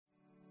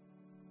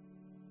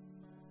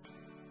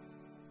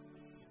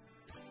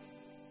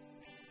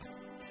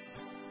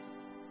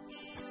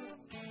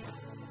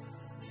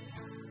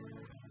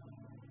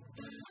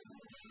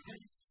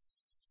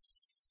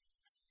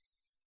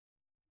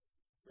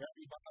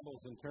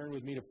Bibles and turn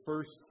with me to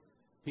 1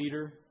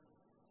 Peter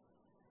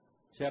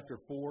chapter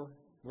 4.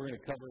 We're going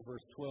to cover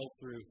verse 12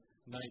 through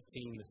 19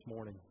 this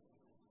morning.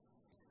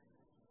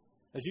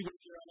 As you go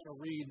here, I'm going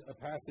to read a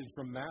passage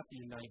from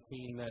Matthew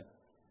 19 that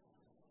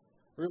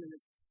really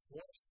is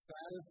one of the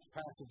saddest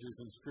passages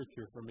in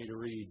Scripture for me to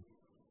read.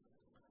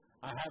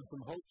 I have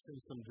some hopes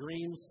and some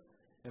dreams,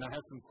 and I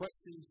have some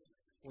questions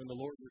when the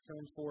Lord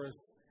returns for us,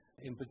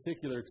 in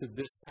particular to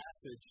this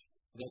passage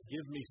that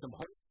give me some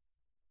hope.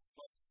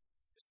 But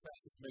this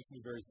passage makes me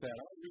very sad.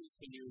 I'll read it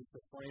to you to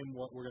frame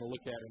what we're going to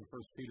look at in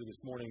 1 Peter this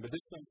morning. But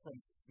this comes from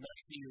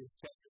Matthew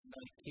chapter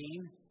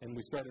 19, and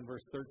we start in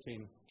verse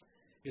 13.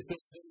 It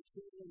says, "Then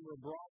children were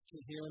brought to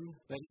him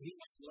that he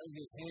might lay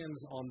his hands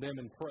on them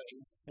and pray,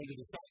 and the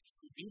disciples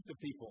rebuked the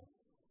people.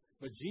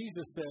 But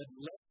Jesus said,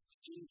 Let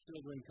the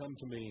children come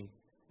to me,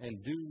 and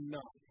do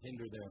not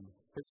hinder them,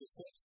 for to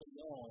such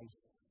belongs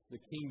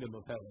the kingdom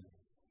of heaven.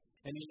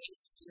 And he laid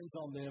his hands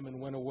on them and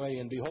went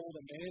away. And behold,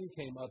 a man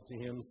came up to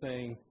him,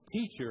 saying,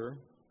 Teacher,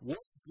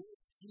 what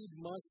good deed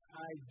must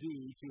I do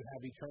to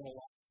have eternal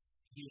life?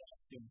 He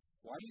asked him,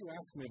 Why do you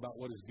ask me about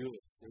what is good?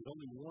 There's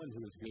only one who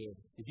is good.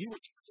 If you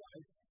would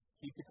life,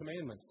 keep the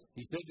commandments.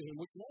 He said to him,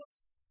 Which ones?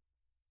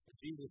 And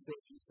Jesus said,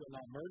 You shall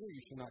not murder,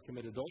 you shall not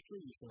commit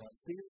adultery, you shall not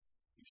steal,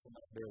 you shall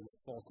not bear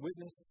false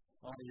witness,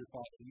 honor your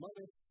father and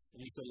mother, and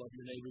you shall love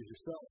your neighbors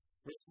yourself.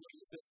 Verse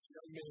 26, the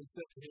young man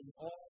said to him,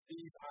 All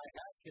these I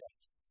have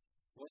kept.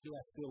 What do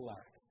I still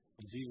lack?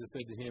 And Jesus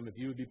said to him, If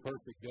you would be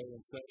perfect, go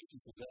and sell what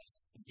you possess,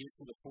 and give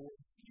to the poor,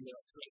 and you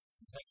have treasures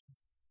in heaven,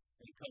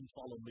 and come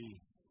follow me.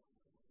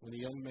 When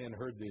the young man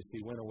heard this,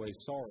 he went away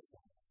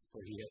sorrowful,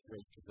 for he had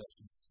great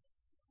possessions."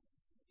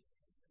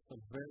 It's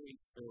a very,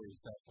 very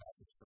sad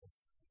passage for me.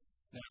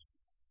 Now,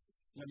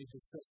 let me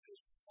just say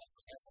this.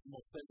 I'm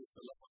going to say this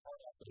to let my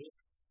heart out the hook,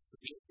 to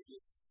be able to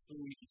get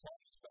through even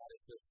talking about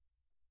it. But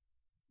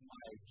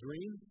my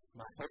dream,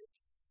 my hope,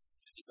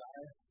 my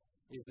desire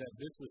is that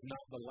this was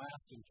not the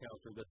last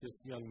encounter that this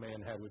young man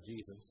had with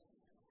Jesus.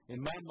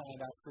 In my mind,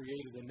 I've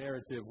created a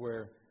narrative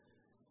where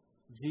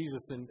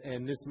Jesus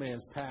and this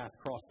man's path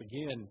crossed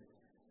again,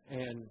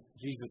 and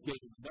Jesus gave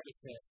him another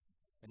test,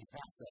 and he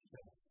passed that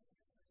test.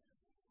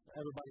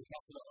 Everybody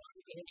talks about,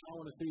 I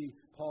want to see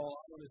Paul,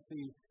 I want to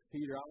see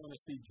Peter, I want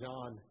to see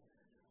John.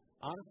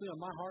 Honestly, on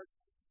my heart,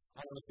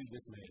 I want to see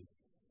this man.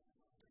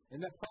 And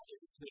that probably,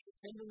 there's a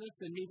tenderness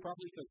in me,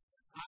 probably because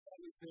I've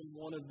always been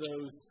one of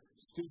those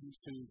students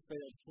who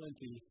failed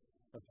plenty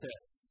of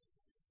tests.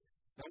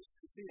 Now,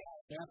 you see how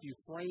Matthew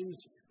frames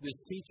this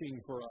teaching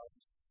for us,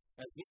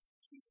 as this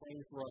teaching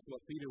frames for us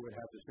what Peter would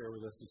have to share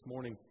with us this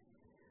morning.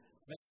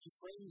 Matthew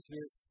frames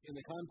this in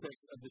the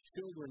context of the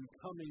children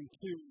coming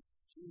to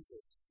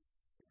Jesus.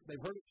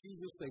 They've heard of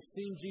Jesus, they've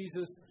seen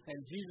Jesus, and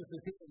Jesus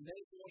is here, and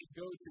they want to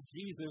go to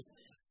Jesus.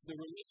 The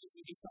religious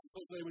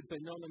disciples, they would say,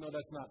 no,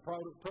 that's not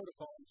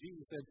protocol. And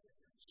Jesus said,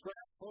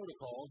 scrap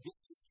protocol, get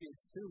these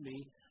kids to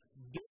me.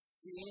 This is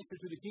the answer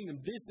to the kingdom.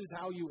 This is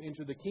how you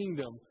enter the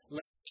kingdom.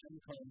 Let them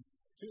come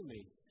to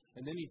me.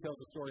 And then he tells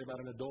a story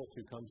about an adult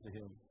who comes to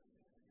him.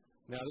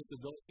 Now, this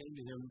adult came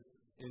to him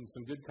in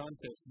some good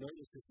context.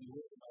 Notice, if you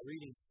look at my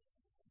reading,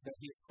 that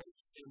he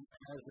approached him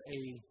as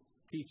a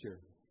teacher.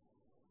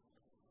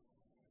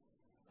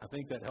 I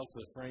think that helps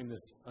us frame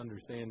this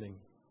understanding.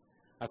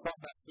 I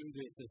thought back through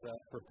this as I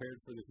prepared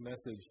for this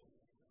message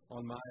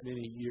on my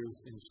many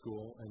years in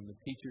school and the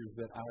teachers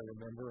that I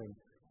remember and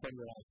some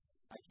that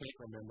I can't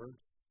remember.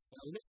 And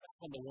I look back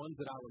on the ones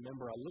that I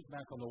remember. I look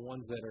back on the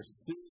ones that are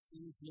still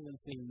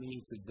influencing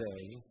me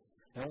today.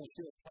 And I want to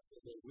share a couple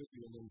of those with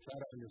you and then try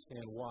to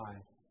understand why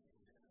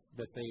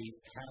that they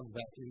have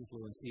that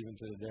influence even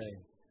to today.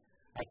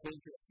 I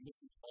think of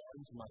Mrs.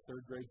 Barnes, my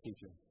third grade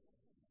teacher.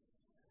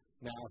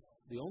 Now,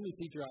 the only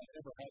teacher I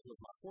ever had was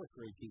my fourth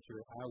grade teacher.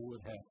 I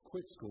would have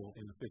quit school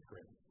in the fifth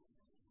grade.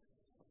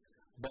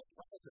 But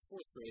prior to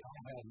fourth grade,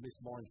 I had Miss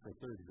Barnes for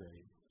third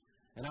grade.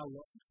 And I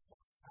love Miss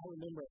Barnes. I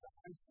remember as a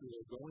high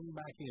schooler going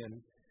back in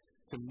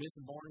to Miss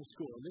Barnes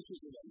School. And this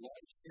was in a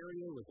large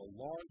area with a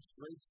large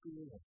grade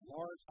school and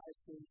large high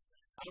schools.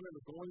 I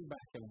remember going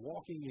back and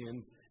walking in.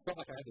 Felt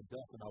like I had to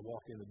duck when I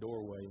walked in the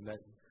doorway in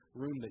that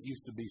room that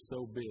used to be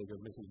so big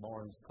of Mrs.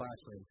 Barnes'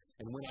 classroom.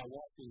 And when I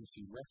walked in,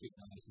 she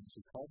recognized me.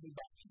 She called me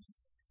back in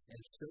and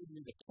showed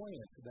me the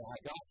plant that I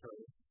got her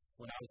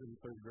when I was in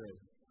third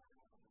grade.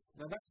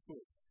 Now, that's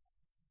cool.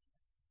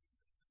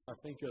 I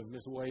think of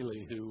Miss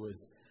Whaley, who was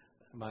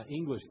my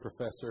English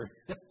professor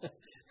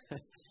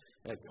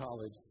at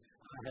college.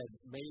 I had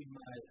made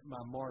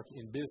my mark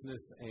in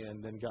business and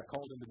then got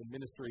called into the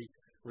ministry,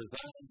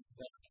 resigned,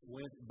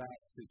 went back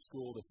to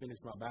school to finish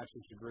my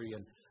bachelor's degree,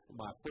 and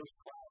my first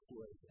class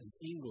was an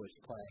English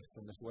class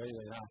from Miss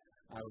Whaley. And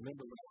I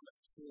remember when I went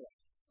to school,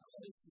 I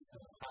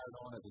was hired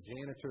on as a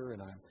janitor,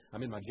 and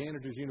I'm in my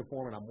janitor's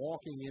uniform, and I'm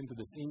walking into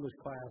this English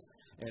class,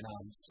 and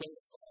I'm so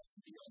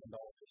beyond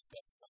all this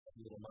stuff.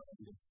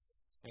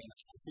 And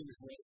I see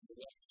this lady,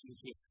 and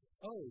she goes,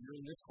 "Oh, you're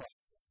in this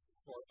class,"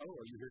 or "Oh,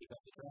 are you here to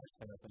cut the trash?"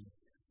 kind of thing.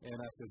 And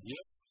I said,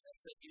 "Yep." I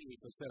said,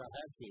 "Anyways," I said I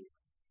had to.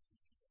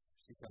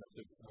 she kind of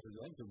took other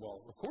things and said,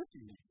 well, of course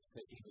you need to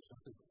take English. I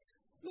said,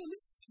 man,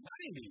 this is the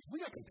 90s. We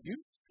got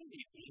computers. We don't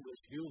need English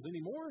skills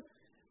anymore.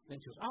 And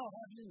she goes, oh,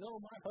 how do you know?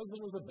 My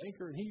husband was a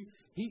banker, and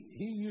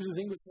he uses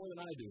English more than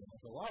I do. And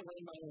so I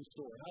ran my own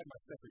store, and I had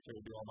my secretary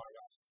do all my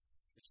writing.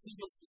 And she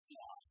did the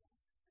job.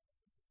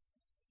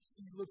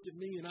 She looked at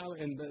me,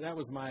 and that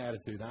was my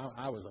attitude.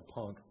 I was a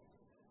punk.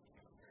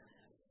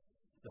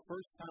 The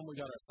first time we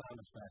got our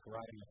assignments back,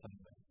 writing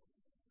assignment,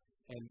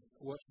 and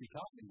what she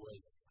taught me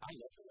was, I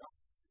love to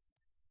write.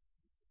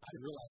 I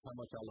didn't realize how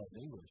much I loved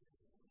English.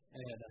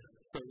 And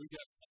so we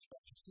got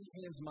she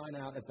hands mine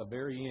out at the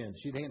very end.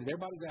 She'd hand it,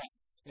 everybody's out.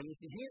 And when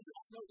she hands it,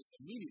 I noticed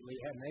immediately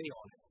it had an A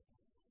on it.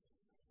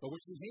 But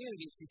when she handed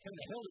it, she kind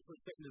of held it for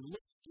a second and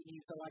looked at me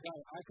until I got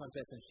eye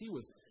contact. And she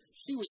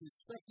was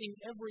inspecting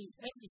every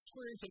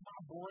square inch of my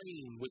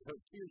brain with her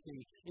piercing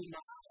in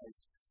my eyes,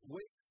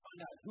 waiting to find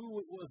out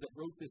who it was that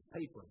wrote this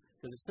paper.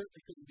 Because it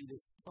certainly couldn't be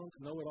this punk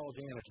know-it-all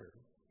janitor.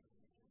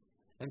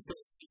 And so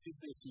she did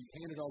this. She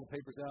handed all the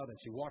papers out, and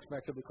she walked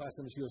back to the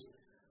classroom, and she goes,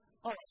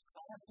 all right,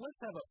 class, let's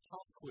have a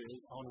pop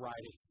quiz on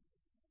writing.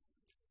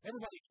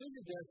 Everybody, clean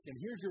your desk, and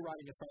here's your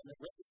writing assignment.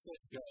 Ready,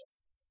 set, go.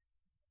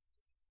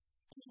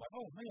 I'm like,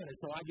 oh, man. And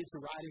so I get to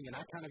writing, and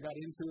I kind of got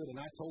into it, and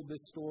I told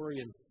this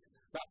story, and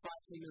about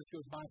 5-10 minutes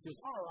goes by, and she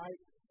goes, all right,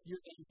 you're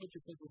done. Put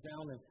your pencil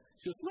down. And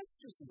she goes, let's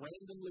just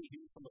randomly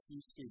hear from a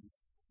few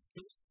students.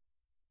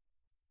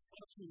 Why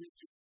don't you read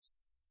yours?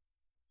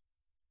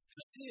 And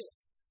I did.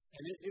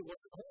 And it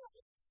wasn't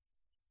horrible.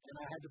 And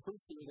I had to prove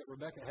to her that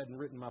Rebecca hadn't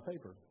written my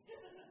paper.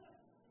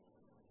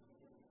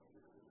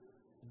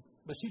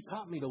 But she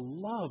taught me to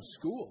love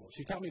school.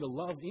 She taught me to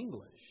love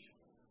English.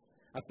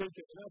 I think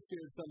I've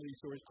shared some of these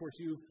stories. Of course,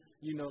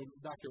 you know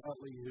Dr.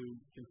 Utley, who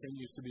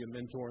continues to be a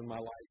mentor in my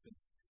life. And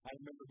I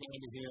remember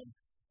going to him,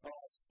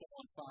 so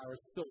on fire,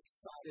 so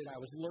excited.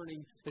 I was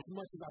learning as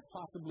much as I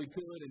possibly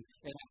could,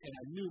 and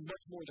I knew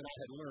much more than I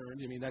had learned.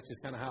 I mean, that's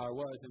just kind of how I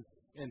was.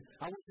 And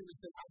I went to him and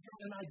said, I've got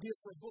an idea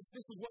for a book.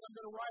 This is what I'm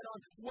going to write on.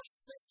 What do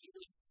you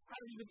think? I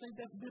don't even think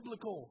that's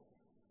biblical.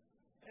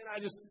 And I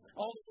just,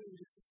 all the way,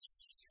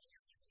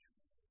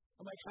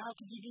 I'm like, how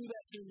could you do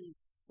that to me?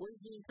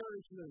 Where's the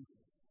encouragement?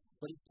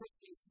 But he put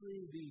me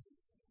through these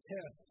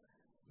tests.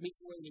 Miss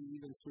Wayne,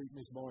 even sweet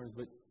Miss Barnes,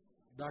 but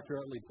Dr.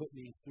 Utley put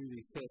me through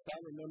these tests. I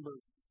remember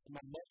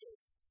my mother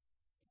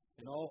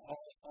and all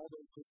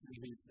those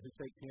listening who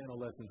take piano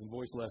lessons and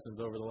voice lessons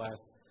over the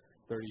last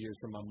 30 years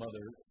from my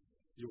mother,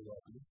 you're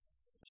welcome.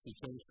 She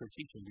changed her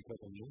teaching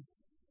because of me.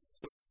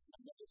 So my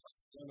mother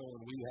taught piano,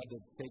 and we had to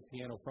take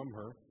piano from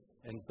her.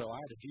 And so I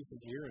had a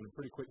decent ear and a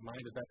pretty quick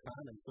mind at that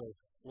time. And so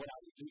what I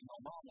would do to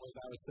my mom was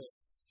I would say,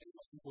 hey,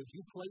 would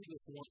you play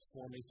this once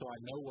for me so I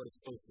know what it's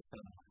supposed to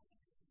sound like?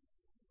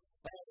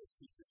 Oh,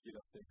 she'd just get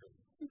up there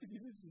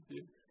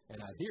and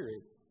I'd hear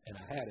it, and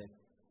I had it,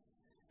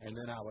 and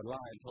then I would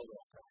lie and told her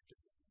I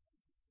practiced.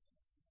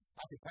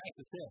 I could pass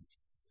the test,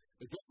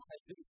 but guess what I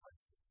didn't learn?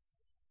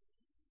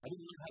 I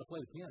didn't learn how to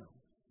play the piano.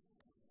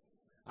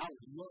 I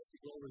would love to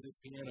go over to this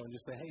piano and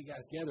just say, hey,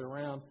 guys, gather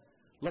around.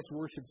 Let's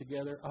worship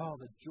together. Oh,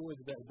 the joy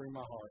that would bring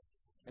my heart.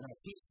 And I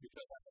can't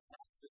because I had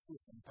passed the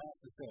system,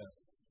 passed the test,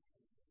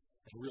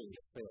 and really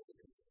had failed the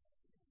test.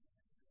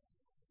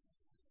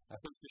 I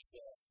think that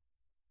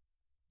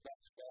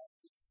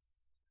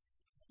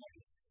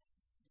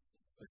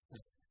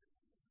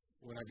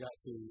when I got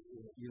to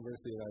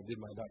university and I did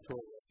my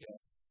doctoral work,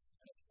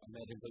 I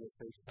met him for the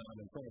first time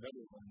in front of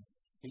everyone.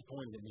 He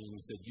pointed at me and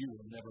he said, you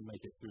will never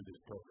make it through this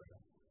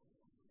program.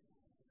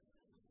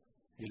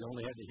 He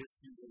only had to hit a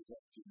few words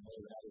up to know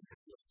that I would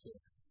have to do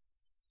it.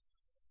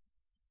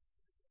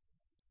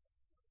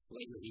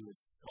 Later, he would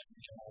call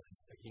me out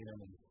again,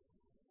 and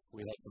we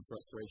had some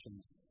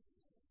frustrations.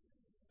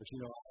 But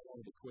I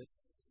wanted to quit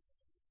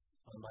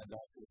on my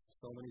doctorate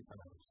so many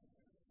times.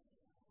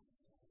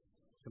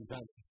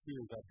 Sometimes in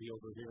tears, I'd be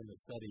over here in the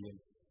study, and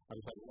I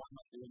was like, why am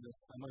I doing this?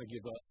 I'm going to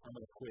give up. I'm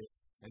going to quit.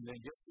 And then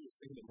guess who was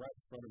sitting right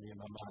in front of me in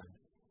my mind?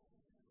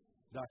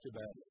 Dr.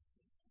 Badley,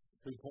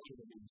 who pointed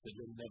at me and said,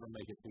 you'll never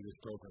make it through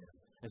this program.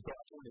 And so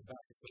I pointed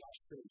back and said,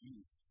 I'll show you.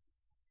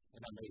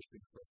 And I made it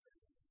through the program.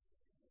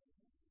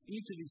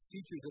 Each of these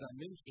teachers that I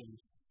mentioned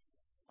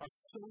are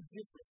so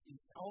different in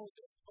all of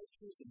their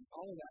cultures and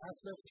all of the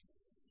aspects.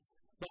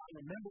 But I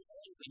remember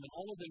all of them, and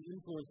all of them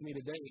influenced me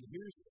today. And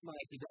here's my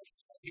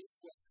deduction. Here's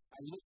what I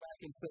look back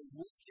and say,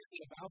 what is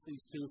it about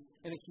these two?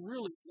 And it's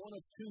really one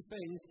of two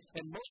things,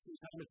 and most of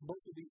the time it's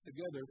both of these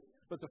together.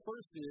 But the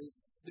first is,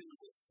 there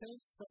was a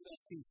sense from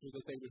that teacher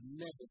that they would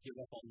never give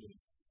up on me.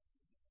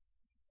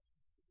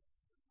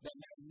 That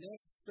my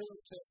next fair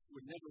test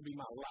would never be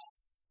my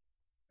last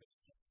fair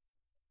test.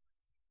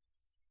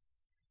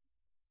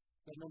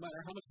 That no matter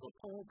how much of a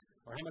punk,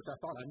 or how much I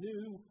thought I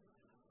knew,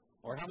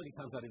 or how many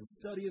times I didn't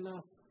study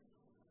enough,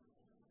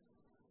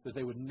 that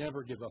they would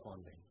never give up on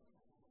me.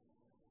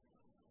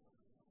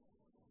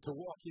 To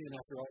walk in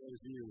after all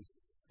those years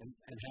and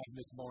have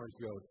Miss Barnes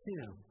go,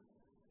 Tim,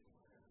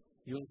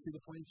 you don't see the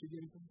plans you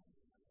gave them?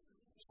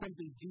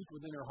 Something deep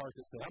within her heart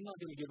that said, I'm not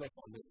going to give up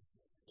on this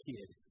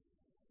kid.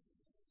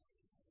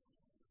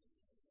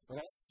 But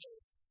also,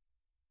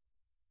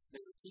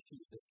 They were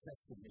teachers that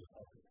tested me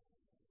hard.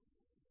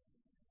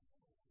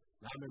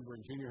 I remember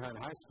in junior high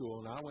and high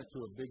school, and I went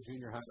to a big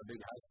junior high and a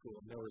big high school,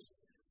 and there was,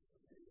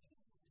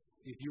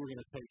 if you were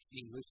going to take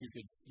English,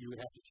 you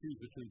would have to choose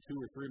between 2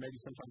 or 3, maybe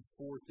sometimes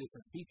 4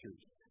 different teachers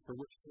for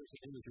which course of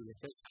English you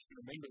would take. I can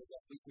remember as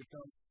that week would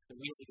come, and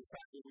we had to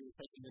decide what we were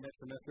taking the next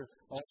semester,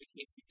 all the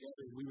kids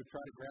together, and we would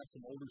try to grab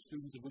some older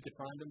students if we could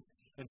find them,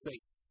 and say,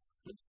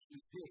 which do we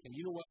pick? And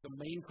you know what the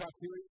main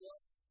criteria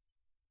was?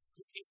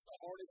 Who gets the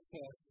hardest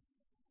test,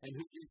 and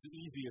who gets the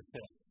easiest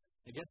test?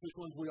 And guess which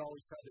ones we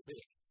always try to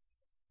pick?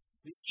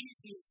 The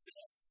easiest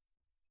test.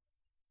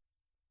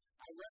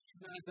 I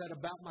recognize that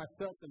about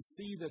myself and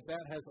see that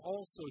that has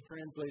also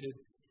translated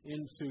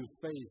into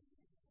faith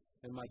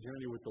in my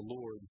journey with the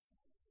Lord,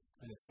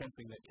 and it's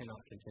something that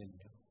cannot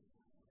continue.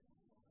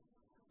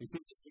 You see,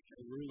 this rich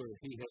ruler,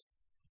 he had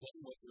done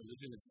what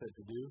religion had said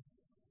to do.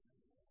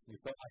 He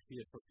felt like he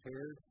had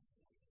prepared.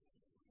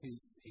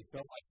 He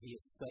felt like he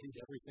had studied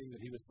everything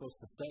that he was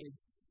supposed to study,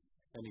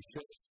 and he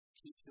showed it to the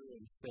teacher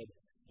and said,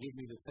 "Give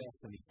me the test,"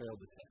 and he failed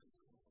the test.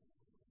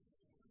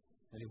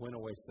 And he went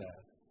away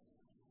sad.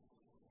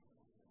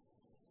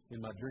 In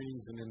my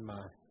dreams and in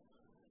my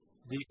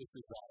deepest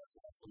desires,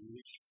 I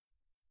believe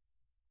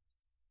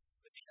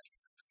that he had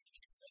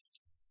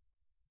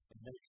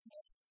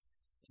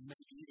and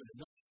maybe even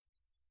another.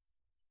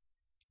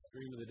 I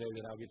dream of the day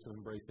that I'll get to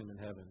embrace him in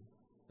heaven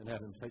and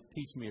have him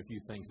teach me a few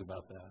things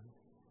about that.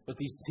 But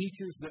these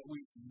teachers that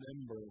we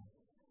remember,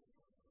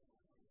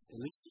 at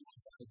least the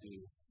ones I do,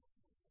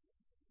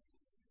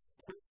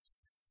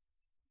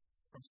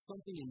 from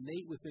something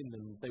innate within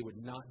them, they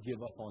would not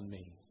give up on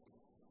me.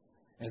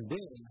 And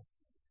then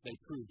they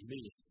proved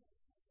me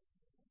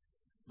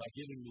by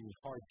giving me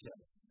hard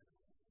tests,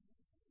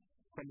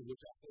 some of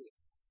which I failed.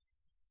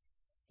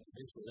 And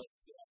eventually that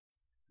was that.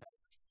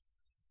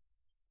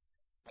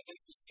 I think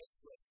this sets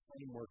for us a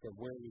framework of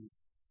where we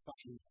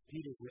find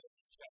Peter's letter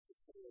in chapter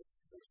 4,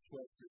 verse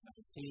 12 through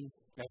 19.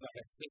 As I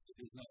have said, it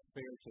is not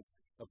fair to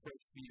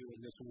approach Peter in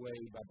this way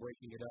by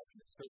breaking it up,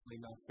 and it's certainly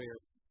not fair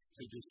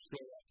to just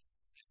show up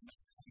and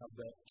not have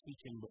that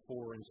teaching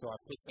before. And so I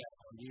put that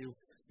on you.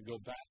 Go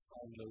back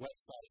on the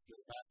website, go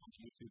back on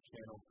the YouTube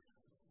channel,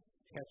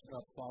 catch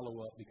up,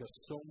 follow up, because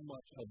so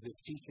much of this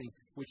teaching,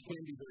 which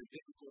can be very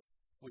difficult,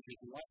 which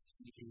is life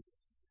teaching,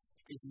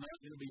 is not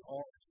going to be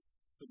ours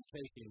for the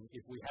taking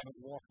if we haven't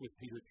walked with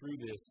Peter through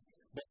this.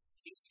 But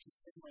just to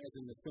summarize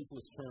in the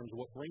simplest terms,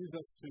 what brings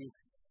us to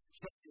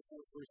chapter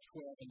 4, verse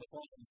 12 and the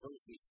following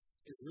verses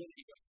is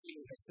really what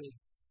Peter has said,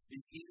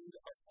 the end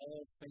of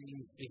all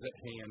things is at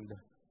hand.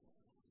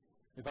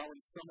 If I were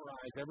to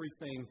summarize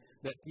everything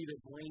that Peter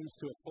brings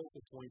to a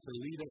focal point to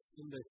lead us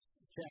into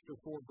chapter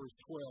 4, verse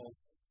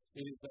 12,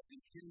 it is that the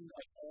end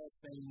of all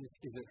things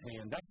is at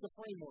hand. That's the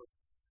framework.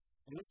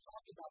 And we've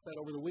talked about that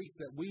over the weeks,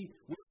 that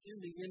we're in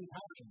the end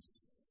times.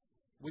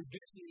 We've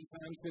been in the end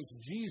times since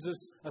Jesus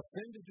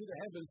ascended to the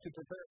heavens to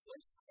prepare a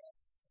place for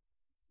us.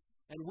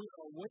 And we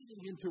are waiting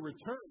him to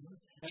return.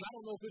 And I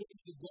don't know if it'll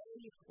be today,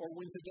 or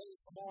when today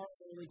is tomorrow,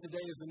 or when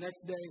today is the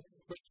next day,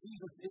 but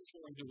Jesus is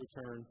going to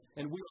return.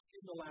 And we are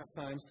in the last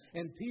times.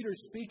 And Peter,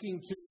 speaking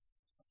to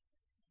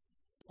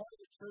part of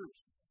the church,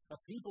 a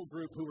people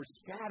group who were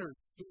scattered,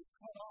 who were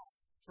cut off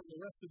from the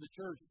rest of the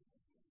church,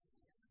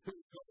 who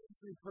were going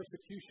through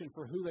persecution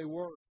for who they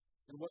were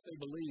and what they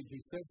believed,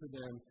 he said to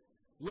them,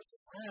 look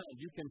around,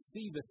 you can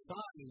see the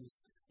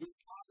signs.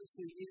 We're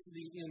obviously in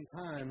the end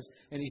times.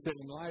 And he said,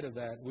 in light of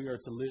that, we are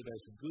to live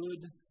as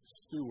good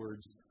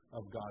stewards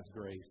of God's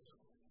grace.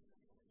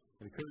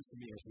 It occurs to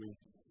me as we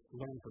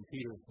learn from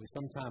Peter, we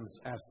sometimes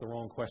ask the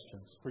wrong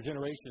questions. For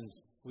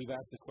generations, we've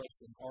asked the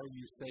question, are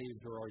you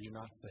saved or are you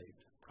not saved?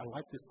 I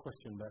like this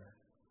question better.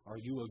 Are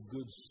you a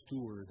good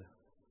steward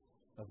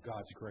of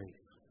God's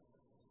grace?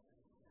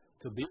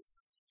 To be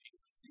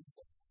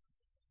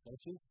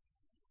don't you?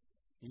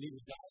 You need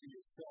to die to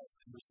yourself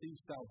and receive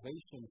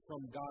salvation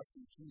from God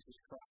through Jesus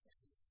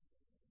Christ.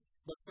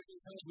 But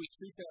sometimes we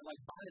treat that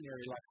like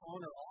binary, like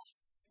on or off.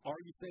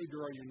 Are you saved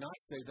or are you not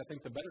saved? I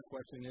think the better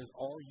question is,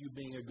 are you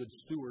being a good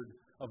steward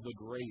of the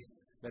grace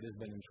that has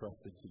been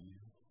entrusted to you?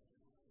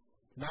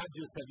 Not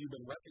just have you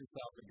been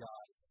reconciled to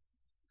God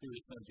through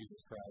His Son,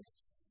 Jesus Christ,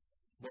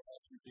 but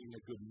are you being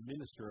a good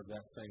minister of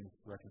that same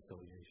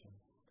reconciliation?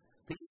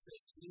 Peter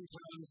says,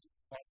 sometimes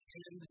our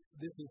end,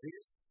 this is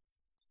it.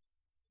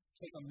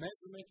 Take a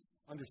measurement,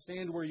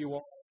 understand where you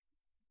are.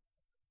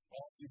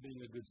 Are you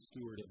being a good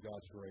steward of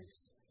God's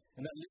grace?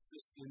 And that leads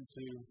us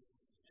into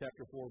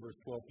chapter 4, verse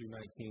 12 through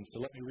 19.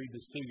 So let me read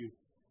this to you,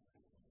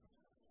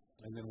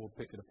 and then we'll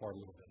pick it apart a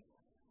little bit.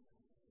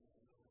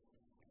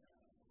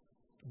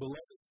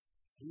 Beloved,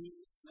 do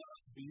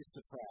not be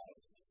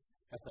surprised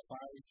at the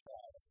fiery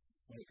trial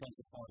when it comes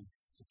upon you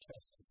to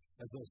test you,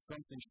 as though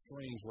something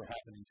strange were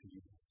happening to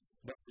you.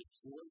 But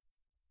rejoice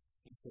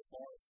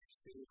insofar as you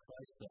share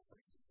Christ's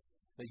sufferings,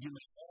 that you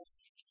may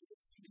also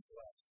rejoice and be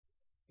glad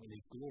when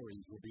His glory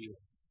is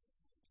revealed.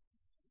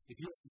 If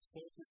you are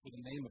consulted for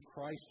the name of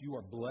Christ, you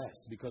are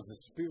blessed, because the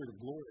Spirit of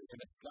glory and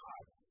of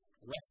God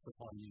rests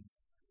upon you.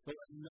 But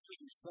let none of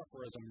you suffer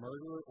as a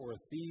murderer or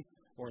a thief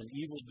or an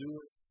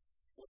evildoer,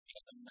 or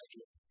as a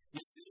measure.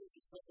 If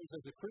he suffers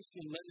as a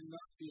Christian, let him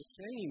not be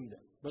ashamed,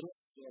 but let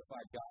him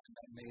glorify God in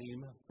that name.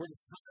 For it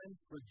is time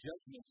for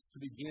judgment to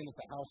begin at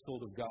the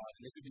household of God.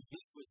 And if it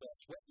begins with us,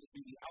 what will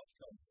be the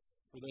outcome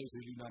for those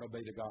who do not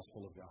obey the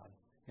gospel of God?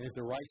 And if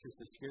the righteous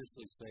is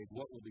scarcely saved,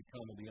 what will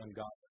become of the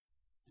ungodly?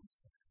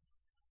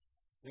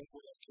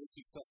 Therefore, let those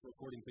who suffer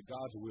according to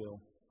God's will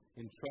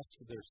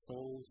entrust their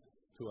souls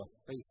to a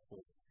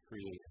faithful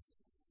Creator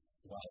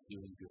while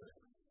doing good.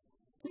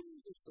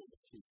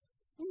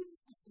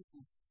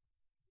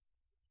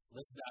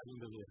 Let's dive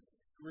into this.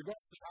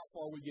 Regardless of how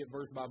far we get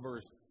verse by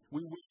verse,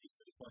 we will get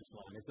to the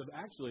punchline.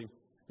 Actually,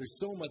 there's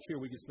so much here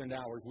we could spend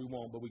hours. We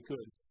won't, but we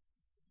could.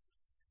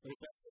 But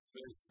it's actually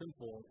very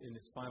simple in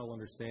its final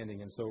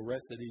understanding, and so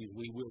rest at ease,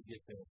 we will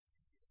get there.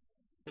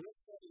 But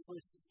let's start in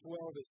verse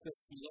 12. It says,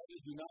 Beloved,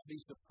 do not be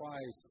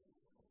surprised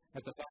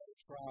at the fiery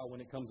trial when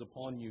it comes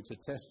upon you to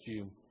test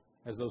you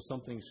as though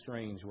something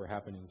strange were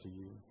happening to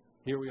you.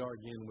 Here we are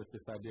again with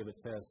this idea of a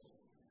test.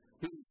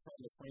 Peter's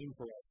trying to frame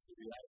for us the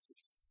reality.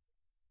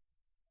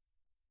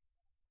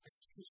 As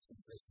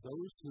Christians, as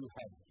those who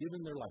have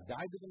given their life,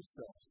 died to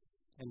themselves,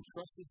 and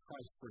trusted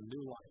Christ for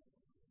new life,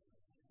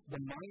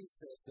 the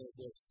mindset,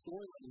 the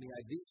storyline, the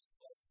idea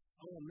of,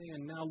 oh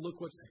man, now look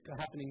what's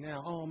happening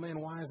now. Oh man,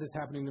 why is this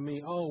happening to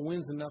me? Oh,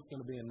 when's enough going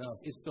to be enough?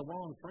 It's the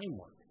wrong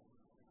framework.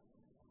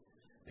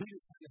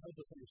 Peter's trying to help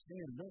us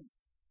understand, no,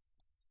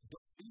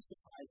 don't be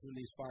surprised when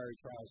these fiery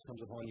trials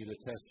comes upon you to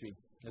test you,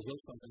 as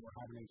though something were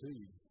happening to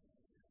you.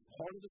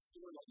 Part of the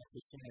storyline of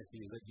Christianity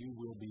is that you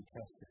will be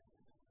tested.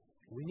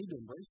 We need to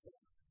embrace it.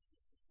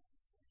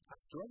 I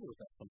struggle with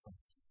that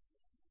sometimes.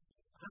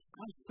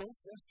 I'm so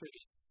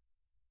frustrated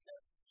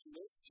that when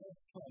those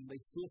tests come,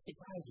 they still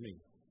surprise me.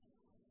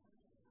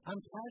 I'm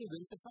tired of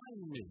them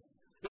surprising me.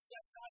 It's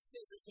like God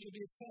says there's going to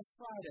be a test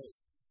Friday.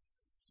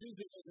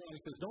 Tuesday goes around and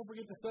he says, don't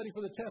forget to study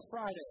for the test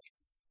Friday.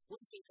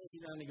 Wednesday goes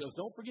around and he goes,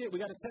 don't forget,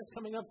 we got a test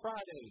coming up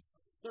Friday,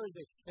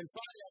 Thursday. And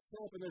Friday I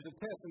show up and there's a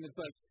test and it's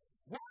like,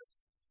 what?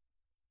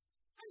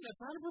 I ain't got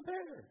time to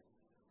prepare.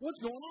 What's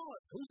going on?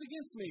 Who's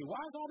against me? Why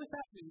is all this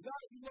happening? God,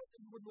 if you loved me,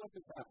 you wouldn't let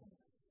this happen.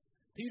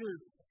 Peter,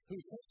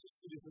 who's taking us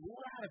to this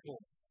radical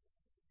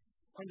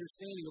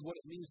understanding of what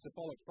it means to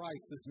follow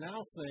Christ, is now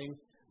saying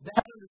that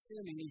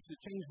understanding needs to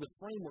change the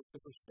framework, the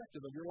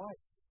perspective of your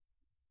life.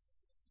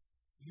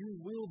 You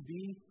will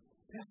be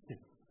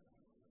tested.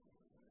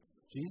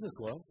 Jesus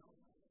was.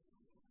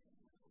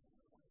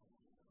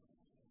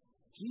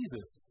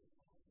 Jesus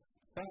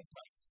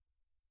baptized.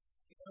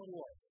 He found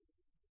water.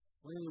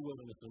 Went in the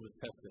wilderness and was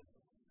tested.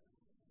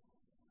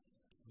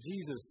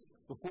 Jesus,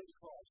 before the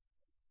cross,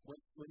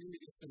 went into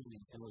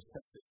Gethsemane and was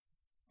tested.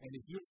 And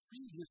if you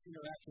read his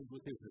interactions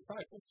with his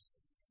disciples,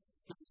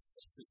 he was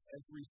tested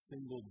every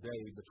single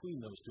day between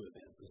those two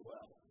events as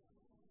well.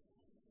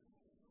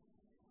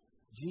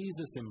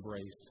 Jesus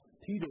embraced,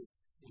 Peter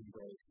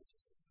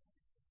embraced,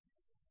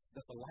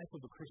 that the life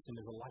of a Christian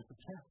is a life of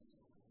tests.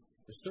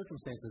 The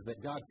circumstances that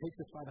God takes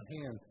us by the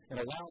hand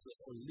and allows us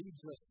or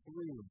leads us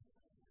through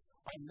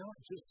are not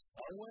just,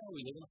 oh well,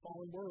 we live in a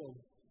fallen world.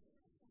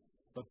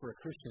 But for a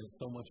Christian, it's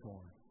so much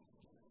more.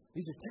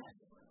 These are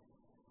tests.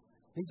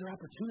 These are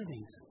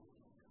opportunities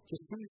to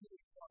see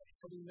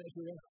how we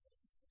measure up.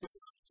 It's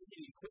an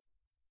opportunity to quit.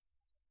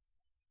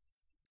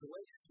 To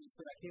lay down and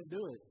say, I can't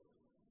do it.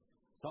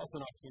 It's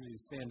also an opportunity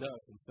to stand up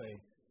and say,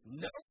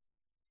 no,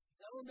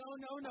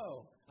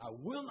 I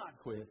will not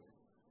quit.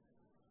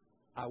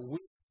 I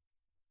will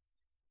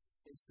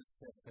face this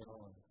test head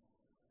on.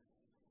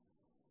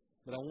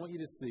 But I want you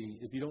to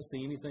see, if you don't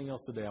see anything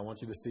else today, I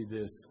want you to see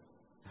this,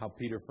 how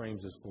Peter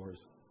frames this for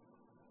us.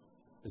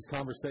 This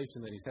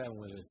conversation that he's having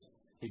with us,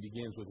 he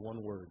begins with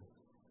one word.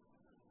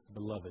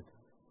 Beloved.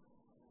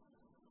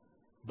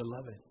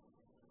 Beloved.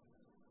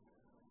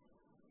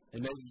 And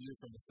maybe you're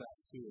from the South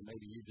too, or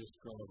maybe you just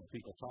grown up with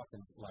people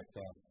talking like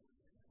that.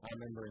 I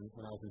remember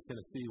when I was in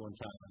Tennessee one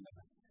time,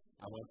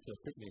 I went to a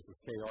picnic with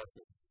Kay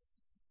Arthur.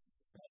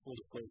 Full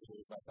disclosure, there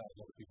was about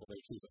 1,000 other people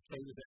there too, but Kay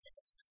was there.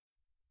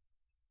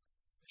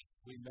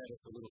 We met at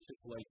the little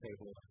Chick-fil-A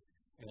table,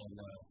 and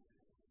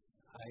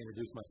I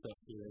introduced myself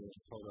to her and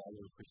told her I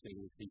really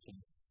appreciated her teaching.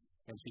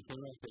 And she came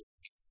out to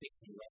kiss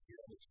me right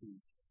here on the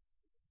cheek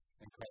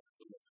and cried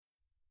to me.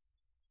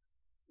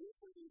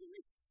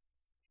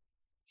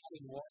 I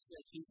didn't wash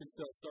that cheek and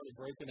stuff started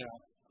breaking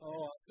out.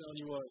 Oh, I'm telling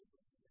you what.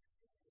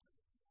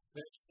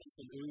 That was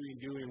something ooey and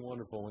gooey and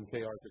wonderful when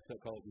Kay Arthur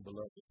calls you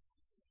beloved.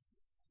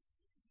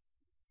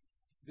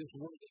 This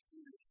word that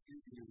Peter is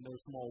using is no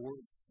small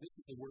word. This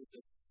is the word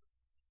that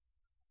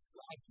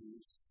God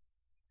used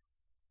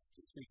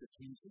to speak of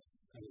Jesus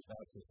and his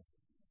baptism.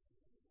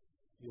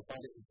 You'll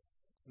find it in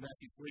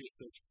Matthew 3. It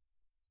says,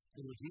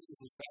 and when Jesus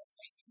was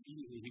baptized,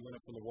 immediately he went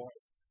up from the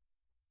water.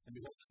 And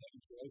behold, the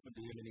heavens were opened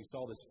to him, and he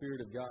saw the Spirit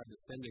of God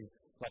descending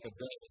like a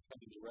dove and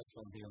coming to rest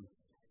on him.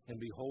 And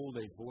behold,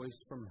 a voice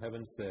from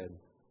heaven said,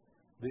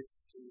 this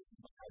is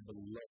my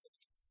beloved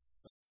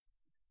Son,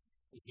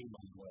 with whom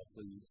I am well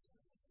pleased.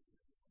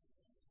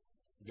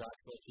 God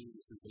called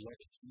Jesus his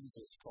beloved.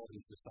 Jesus called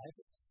his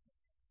disciples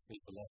his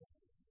beloved.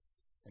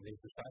 And his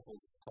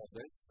disciples called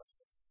their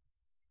disciples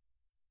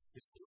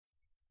his beloved.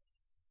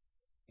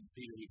 And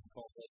Peter even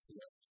calls us the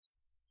others.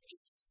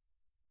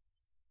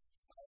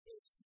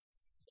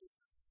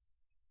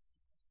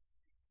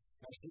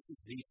 Guys, this is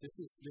deep. This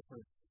is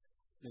different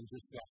than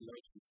just God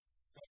loves you.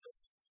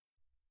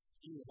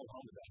 You will hold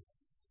on to that.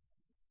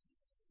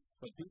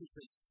 But Peter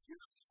says, you're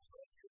not just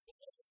loved, you're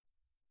beloved.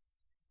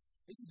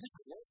 It's a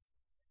different word.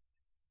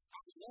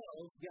 I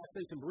love gas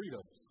station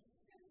burritos.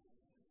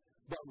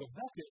 But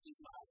Rebecca is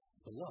my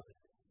beloved.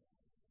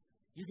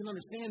 You can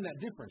understand that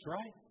difference,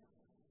 right?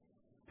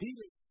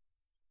 Peter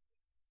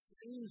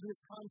frames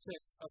this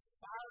context of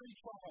fiery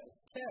trials,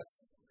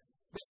 tests,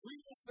 that we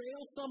will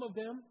fail some of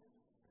them.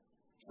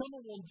 Some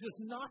of them will just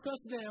knock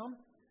us down.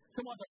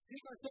 Some of us have to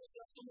pick ourselves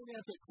up. Some of us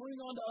have to cling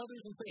on to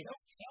others and say, help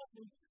me, help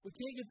me. We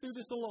can't get through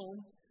this alone.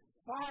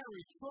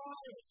 Fiery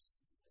trials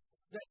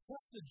that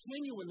test the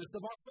genuineness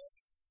of our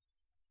faith.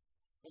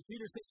 And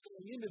Peter says,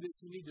 going into this,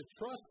 you need to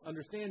trust,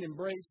 understand,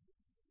 embrace.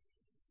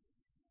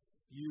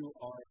 You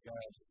are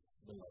God's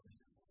beloved.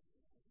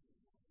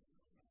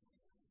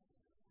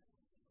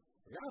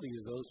 The reality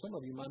is, though, some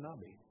of you might not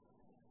be.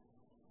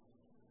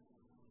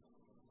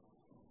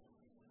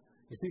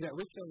 You see, that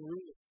rich young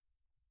ruler,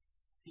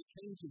 he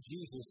came to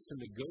Jesus to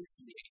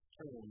negotiate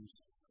terms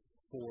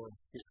for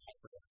his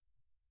offering.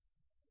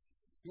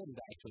 He hadn't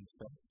died to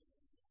himself.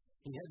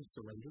 He hadn't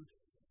surrendered.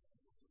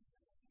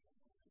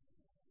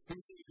 He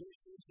was in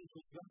negotiations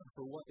with God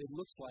for what it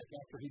looks like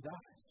after he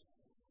dies.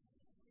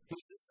 He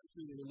listened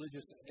to the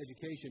religious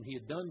education. He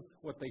had done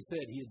what they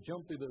said. He had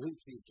jumped through the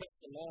hoops. He had kept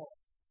the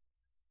laws.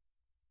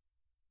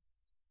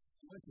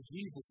 He went to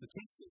Jesus, the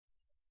teacher,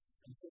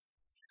 and said,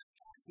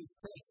 pass this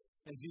test.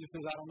 And Jesus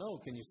says, I don't know.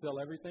 Can you sell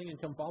everything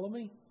and come follow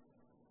me?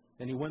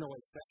 And he went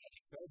away sad.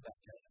 He failed that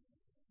test.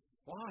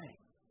 Why?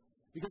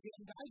 Because he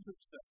hadn't died to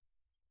himself.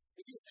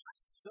 If he had died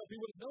to himself, he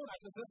would have known I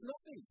possess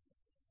nothing.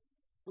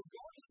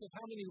 Regardless of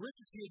how many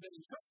riches he had been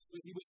entrusted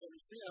with, he would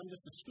understand, I'm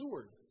just a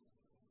steward.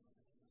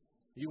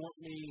 You want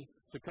me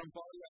to come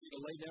follow you? I need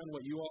to lay down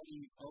what you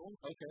already own?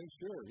 Okay,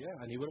 sure, yeah.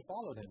 And he would have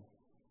followed him.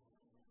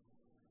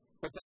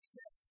 But that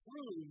test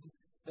proved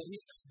that he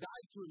had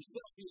died to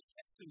himself. He had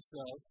kept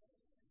himself.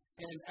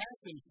 And as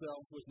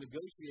himself was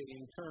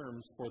negotiating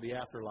terms for the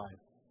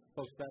afterlife.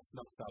 Folks, that's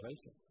not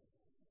salvation.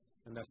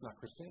 And that's not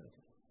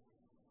Christianity.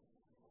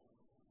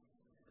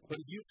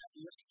 But if you have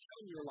laid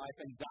down your life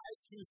and died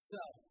to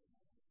self,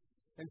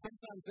 and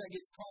sometimes that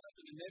gets caught up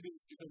in the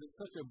nebulous because it's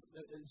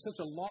such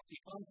a lofty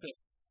concept.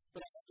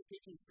 But I have the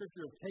picture in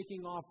Scripture of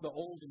taking off the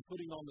old and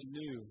putting on the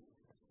new.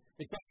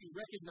 It's like we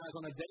recognize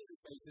on a daily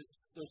basis,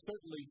 though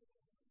certainly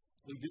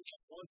we do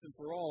that once and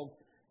for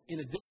all. In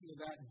addition to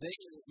that,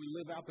 daily as we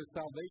live out this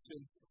salvation,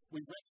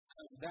 we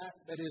recognize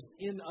that is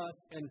in us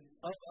and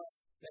of us,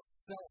 that's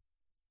self.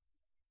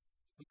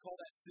 We call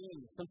that sin.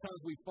 Sometimes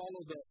we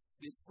follow the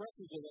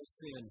expressions of that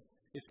sin.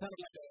 It's kind of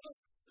like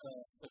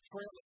a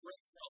trail of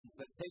breadcrumbs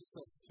that takes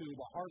us to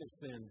the heart of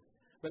sin.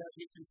 But as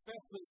we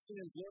confess those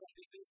sins, Lord, I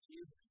did this,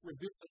 you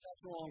revealed that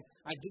that's wrong.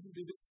 I didn't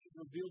do this, you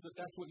revealed that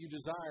that's what you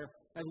desire.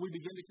 As we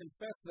begin to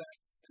confess that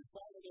and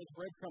follow those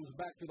breadcrumbs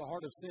back to the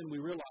heart of sin, we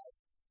realize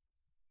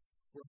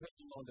we're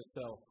hanging on to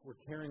self.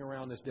 We're carrying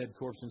around this dead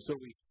corpse. And so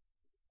we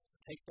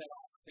take that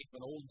off, take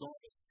an old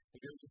garment. If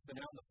you've just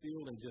been out in the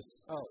field and just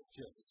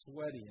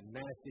sweaty and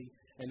nasty,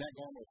 and that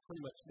garment will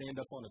pretty much stand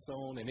up on its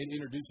own, and it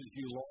introduces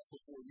you long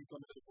before you come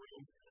into the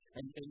room.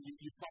 And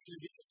you probably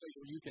get to a place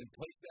where you can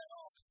take that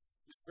off.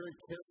 Just very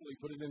carefully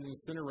put it in the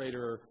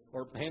incinerator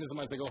or hand it to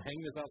somebody and say, go hang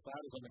this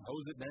outside or something,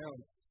 hose it down.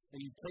 And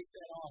you take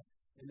that off,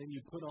 and then you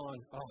put on,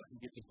 you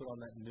get to put on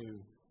that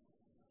new.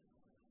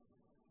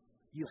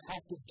 You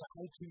have to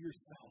die to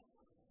yourself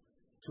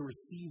to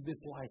receive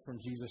this life from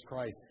Jesus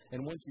Christ.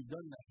 And once you've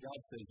done that, God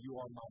says, you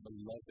are my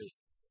beloved.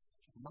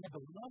 My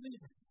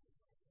beloved.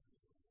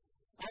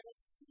 I will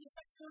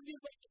never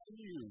give up on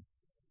you.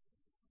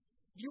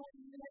 Your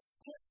next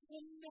test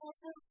will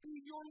never be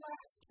your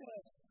last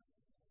test.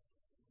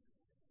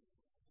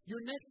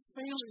 Your next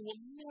failing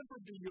will never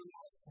be your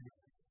last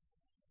failing.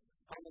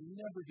 I will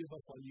never give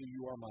up on you.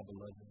 You are my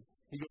beloved.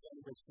 He goes on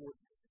to verse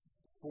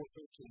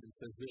 4:13 and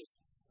says this.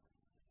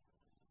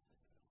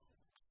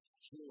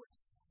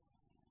 Rejoice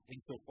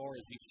insofar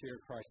as you share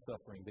Christ's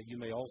suffering, that you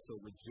may also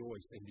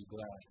rejoice and be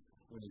glad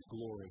when his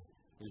glory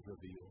is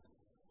revealed.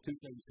 Two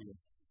things here.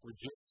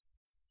 Rejoice.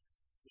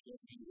 For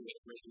those of you who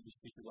have read English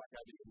teachers like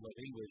I do who love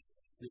English,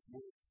 this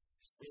word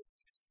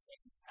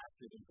is an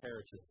active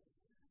imperative.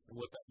 And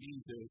what that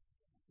means is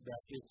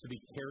that it's to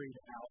be carried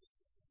out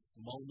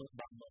moment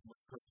by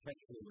moment,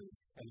 perpetually,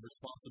 and the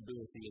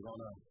responsibility is on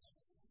us.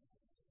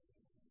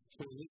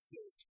 So this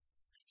is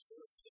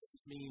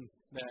doesn't mean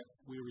that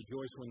we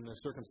rejoice when the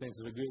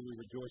circumstances are good. We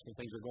rejoice when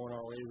things are going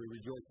our way. We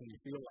rejoice when we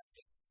feel like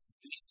it.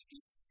 This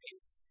is a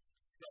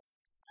just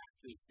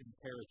active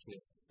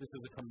imperative. This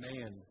is a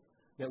command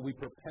that we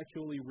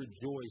perpetually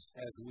rejoice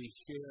as we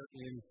share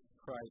in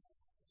Christ's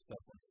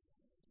suffering.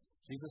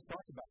 Jesus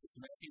talked about this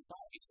in Matthew 5.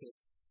 He said,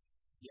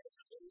 yes,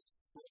 those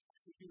who are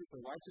persecuted for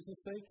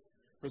righteousness' sake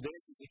For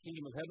theirs is the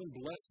kingdom of heaven.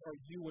 Blessed are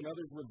you when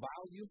others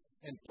revile you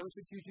and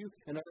persecute you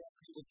and utter all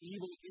kinds of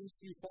evil against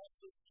you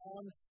falsely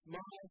on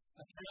my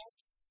account.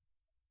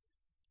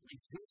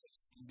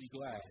 Rejoice and be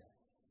glad,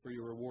 for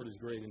your reward is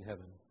great in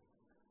heaven.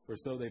 For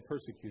so they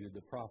persecuted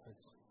the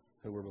prophets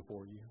who were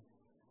before you.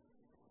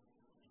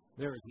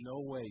 There is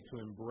no way to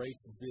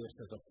embrace this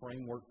as a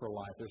framework for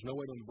life. There's no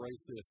way to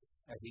embrace this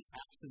as the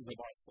actions of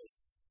our faith,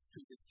 to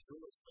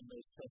rejoice when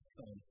those tests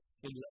come,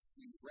 unless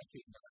we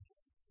recognize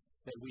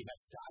that we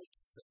have died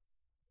to sin,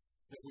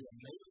 that we are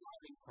made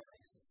alive in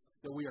Christ,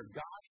 that we are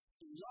God's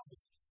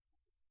beloved,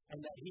 and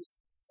that He is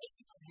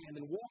taking our hand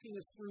and walking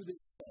us through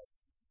this test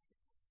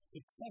to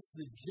test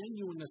the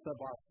genuineness of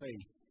our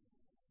faith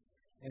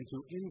and to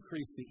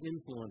increase the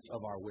influence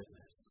of our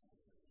witness.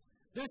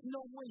 There's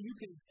no way you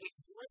can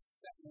embrace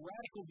that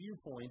radical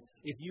viewpoint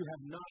if you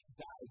have not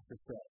died to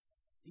self.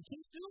 You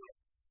can't do it.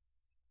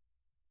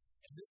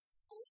 And this is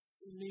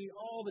forcing me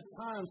all the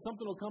time.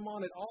 Something will come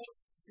on, it all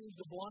seems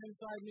to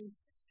blindside me.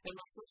 And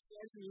my first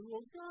reaction is,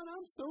 well, God,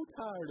 I'm so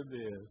tired of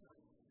this.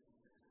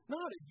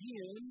 Not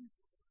again.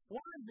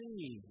 Why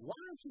me? Why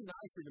aren't you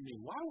nicer to me?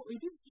 Why would you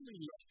do me?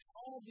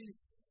 All these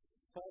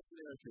false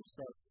narratives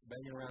start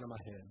banging around in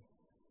my head.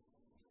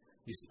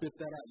 You spit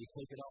that out. You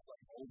take it off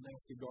like an old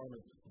nasty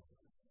garment.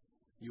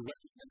 You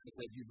recognize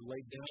that you've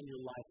laid down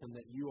your life and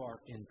that you are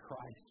in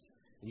Christ.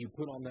 And you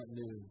put on that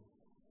new.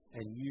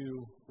 And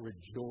you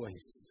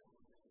rejoice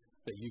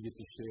that you get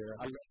to share.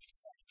 I read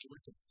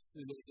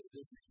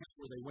this account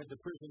where they went to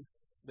prison.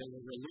 They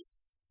were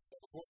released.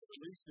 Before they were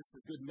released, just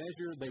for good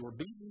measure, they were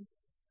beaten.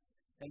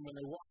 And when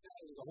they walked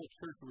out, the whole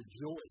church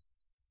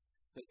rejoiced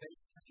that they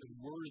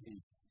were worthy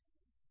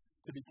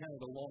to be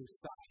counted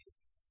alongside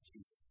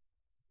Jesus.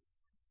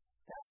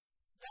 That's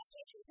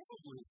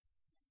unbelievable.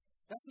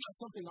 That's not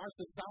something our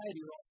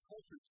society or our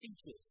culture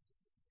teaches.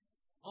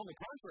 On the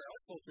contrary,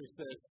 our culture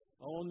says,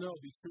 oh no,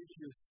 be true to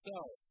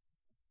yourself.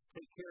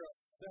 Take care of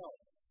self.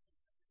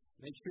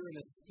 Make sure and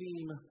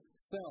esteem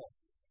self.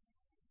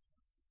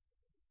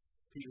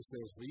 Peter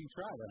says, well, you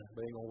try that,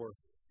 but it ain't going to work.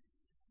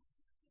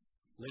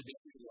 Live it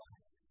your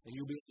life. And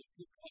you'll be able to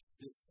pick up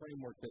this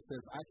framework that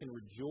says, I can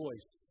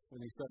rejoice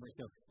when these sufferings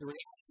come. The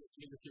reality is, let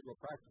me just get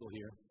real practical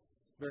here.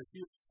 Very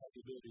few of us have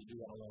the ability to do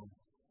that alone.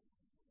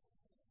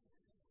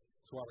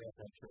 That's why we have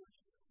to have church.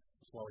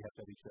 That's why we have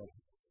to have each other.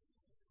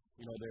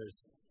 You know,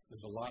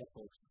 there's a lot of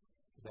folks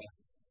that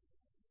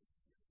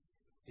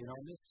in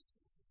our midst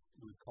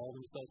would call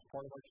themselves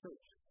part of our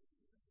church.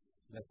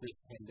 That this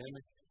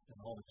pandemic and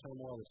all the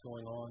turmoil that's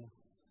going on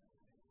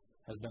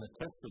has been a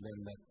test for them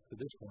that to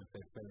this point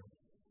they've failed.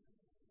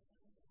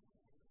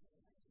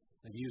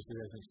 They've used it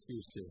as an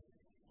excuse to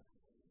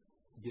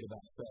get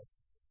about self,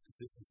 to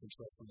distance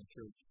themselves from the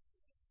church,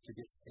 to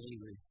get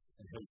angry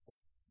and hateful.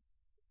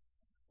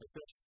 They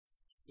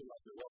feel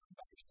like they're walking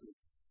back the street.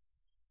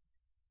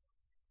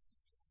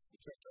 The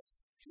church has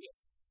to do it.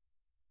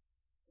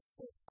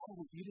 So, oh,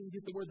 you didn't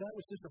get the word. That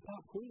was just a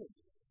pop quiz.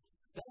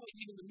 That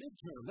wasn't even the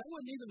midterm. That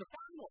wasn't even the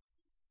final.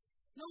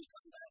 No,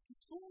 come back to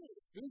school.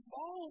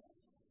 Goofball.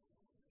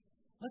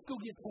 Let's go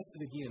get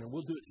tested again, and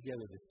we'll do it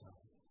together this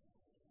time.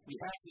 We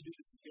have to do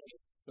this together.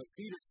 But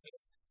Peter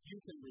says, you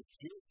can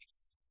rejoice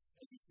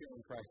as you share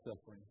in Christ's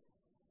suffering,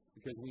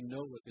 because we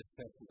know what this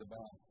test is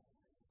about.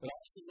 But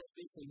also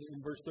this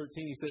in verse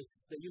 13, he says,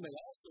 that you may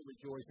also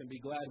rejoice and be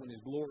glad when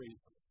His glory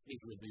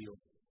is revealed.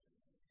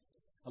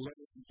 I love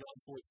this in John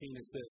 14.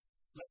 It says,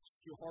 let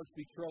your hearts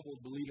be troubled,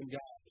 believe in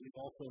God, believe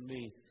also in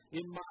me.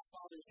 In my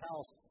Father's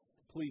house,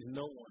 please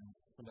no one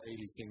from the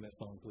 80s sing that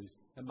song, please.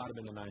 That might have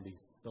been the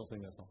 90s. Don't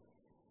sing that song.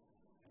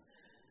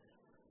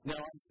 Now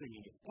I'm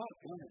singing it. Oh,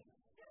 go ahead.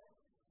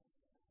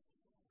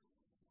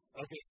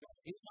 Okay, so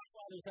in my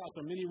Father's house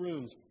are many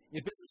rooms.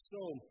 If it was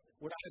so,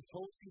 would I have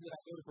told you that I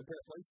go to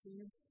prepare a place for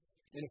you?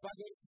 And if I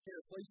go to prepare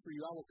a place for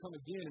you, I will come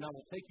again and I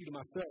will take you to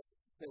myself,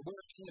 that where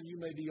I am you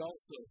may be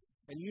also.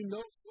 And you know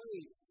the way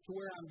to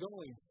where I'm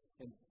going.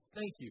 And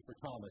thank you for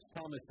Thomas.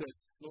 Thomas said,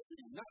 Lord, we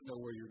do not know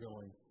where you're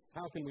going.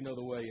 How can we know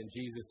the way? And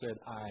Jesus said,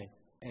 I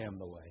am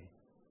the way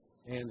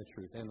and the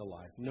truth and the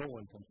life. No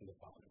one comes to the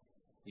Father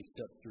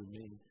except through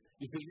me.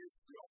 You see, here's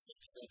what we also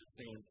need to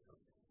understand.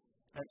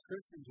 As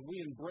Christians, we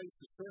embrace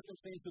the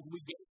circumstances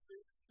we go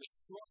through, the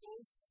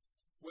struggles,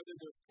 whether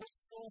they're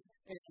personal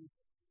and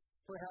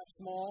perhaps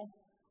small,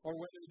 or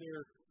whether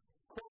they're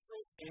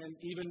corporate and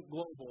even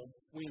global.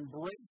 We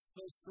embrace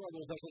those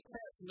struggles as a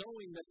test,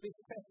 knowing that this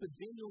tests the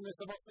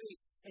genuineness of our faith,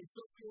 and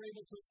so we're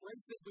able to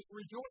embrace it with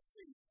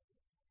rejoicing.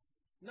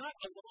 Not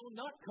alone,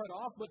 not cut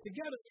off, but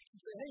together we can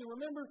say, hey,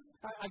 remember,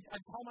 I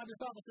call my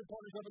discipleship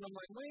partners up and I'm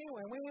like,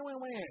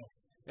 wah.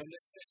 And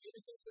they say, you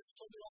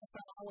told me last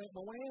time I went,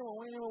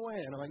 wah.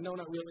 And I'm like, no,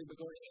 not really, but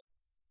go ahead.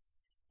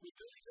 We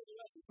build each other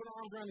up, we put our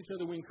arms around each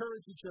other, we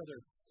encourage each other,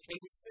 and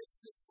we fix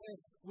this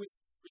test with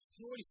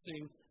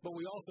rejoicing, but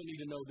we also need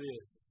to know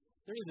this.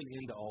 There is an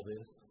end to all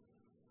this.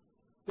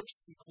 There's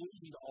a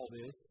conclusion to all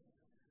this.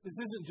 This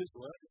isn't just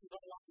life, this is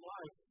all our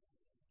life.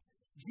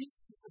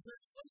 Jesus is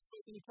preparing a place for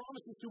us, and He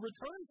promises to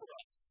return for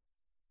us.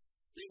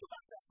 Think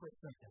about that for a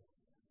second.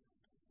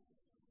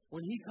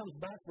 When He comes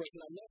back for us,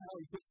 and I love how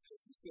He puts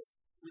this, He says,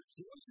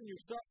 rejoice in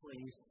your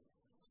sufferings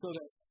so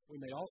that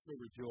we may also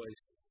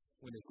rejoice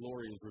when His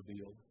glory is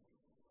revealed.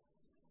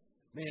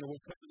 Man, we'll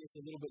cover this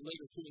a little bit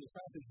later too in this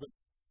passage, but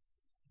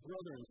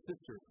brother and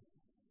sister,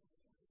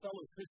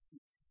 fellow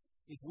Christian,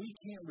 if we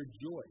can't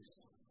rejoice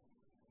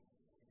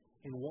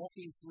in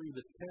walking through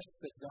the tests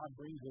that God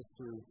brings us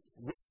through,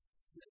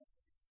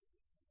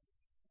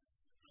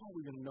 how are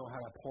we going to know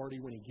how to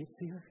party when He gets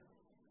here?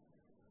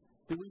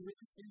 Do we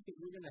really think that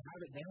we're going to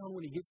have it down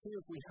when He gets here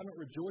if we haven't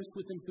rejoiced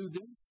with Him through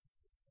this?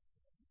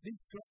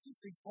 These struggles,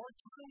 these hard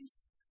times,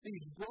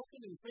 these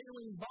broken and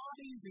failing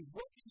bodies, these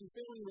broken and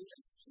failing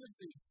relationships,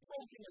 these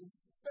broken and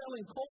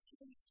failing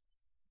cultures.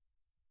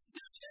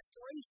 There's an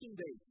expiration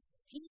date.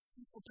 Jesus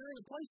is preparing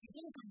a place. He's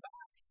going to come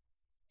back.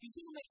 He's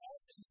going to make all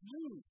things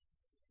new.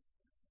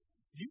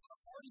 You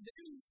have already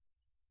done.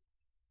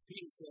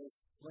 Peter says,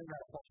 learn how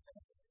to fight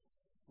that.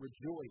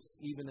 Rejoice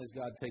even as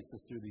God takes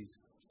us through these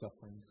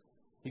sufferings.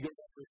 He goes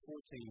on verse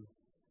 14.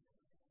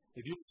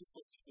 If you do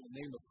something in the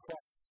name of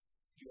Christ,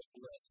 you are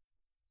blessed,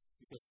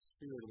 because the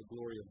Spirit of the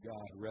glory of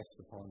God rests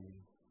upon you.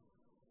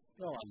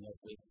 Oh, I love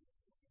this.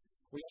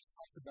 We have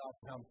talked about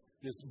how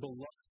this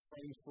beloved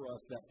frames for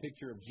us that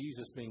picture of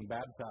Jesus being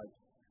baptized.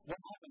 What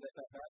happened at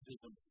that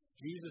baptism?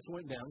 Jesus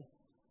went down,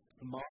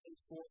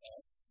 modeled for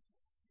us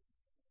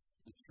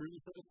the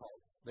truths of His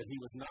heart, that He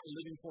was not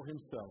living for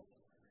Himself.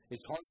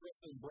 It's hard for us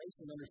to embrace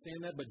and understand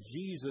that, but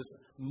Jesus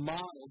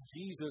modeled,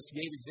 Jesus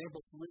gave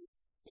example through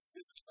the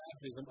physical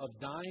baptism of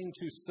dying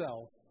to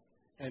self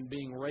and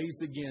being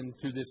raised again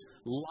to this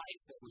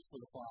life that was for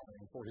the Father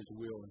and for His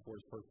will and for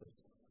His purpose.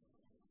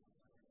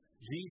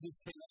 Jesus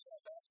came out of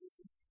that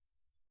baptism,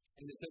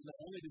 and it said not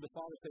only did the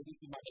Father say, this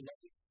is my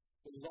beloved,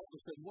 but He also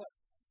said what?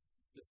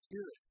 The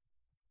Spirit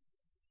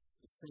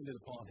descended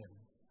upon Him.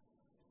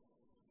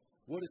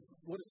 What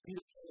does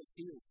Peter tell us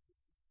here?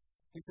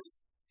 He says,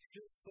 if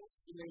you accept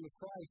the name of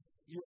Christ,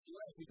 you are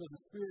blessed because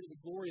the Spirit of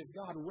the glory of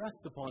God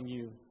rests upon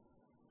you.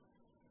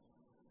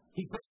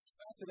 He takes us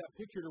back to that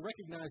picture to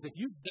recognize if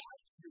you die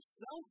to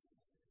yourself,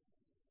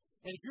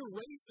 and if you're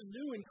raised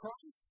anew in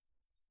Christ,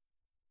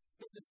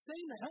 that the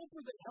same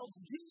helper that helped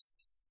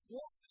Jesus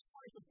walk this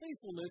life of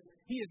faithfulness,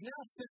 He is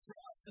now sent to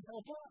us to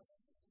help us.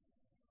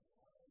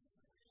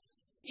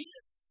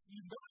 If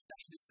you don't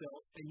die to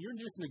self and you're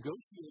just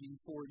negotiating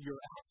for your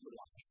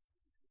afterlife,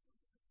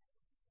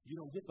 you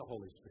don't get the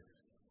Holy Spirit.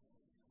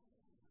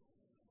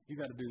 You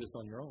got to do this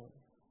on your own.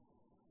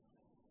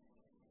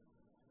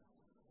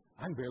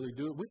 I can barely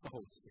do it with the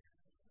Holy Spirit.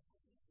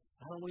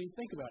 I don't even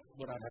think about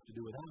what I'd have to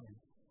do without Him.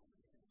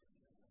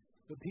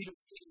 But Peter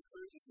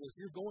encourages us,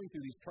 you're going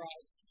through these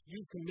trials.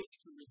 You've committed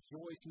to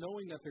rejoice,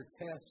 knowing that they're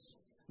tests,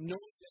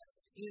 knowing that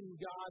in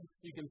God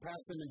you can pass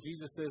them, and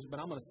Jesus says, but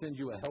I'm going to send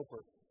you a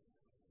helper.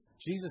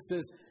 Jesus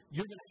says,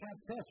 you're going to have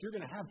tests, you're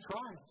going to have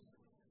trials.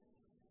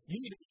 You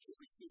need to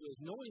rejoice through those,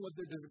 knowing what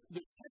they're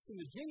testing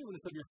the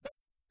genuineness of your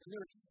faith, and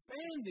they're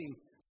expanding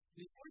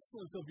the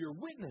excellence of your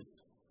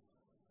witness.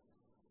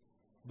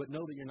 But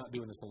know that you're not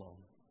doing this alone.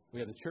 We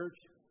have the church.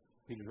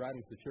 Peter's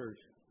writing to the church.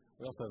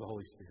 We also have the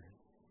Holy Spirit.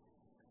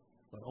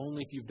 But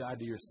only if you've died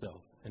to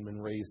yourself and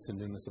been raised to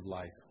newness of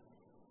life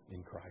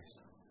in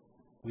Christ.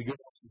 We go to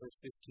verse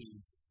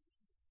 15.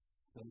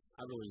 And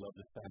I really love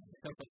this passage.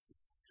 How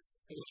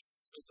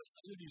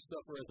did you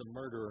suffer as a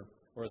murderer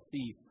or a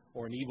thief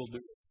or an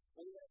evildoer?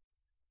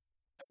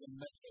 As a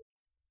meddler.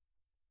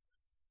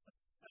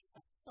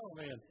 Oh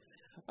man,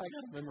 I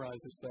got to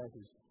memorize this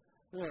passage.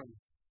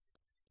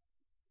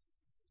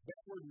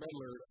 That word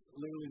meddler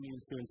literally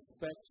means to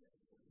inspect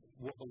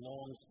what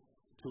belongs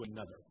to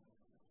another.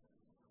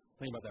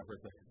 Think about that for a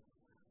second.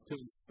 To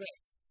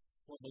inspect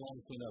what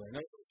belongs to another. In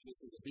other words,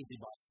 this is a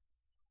busybody.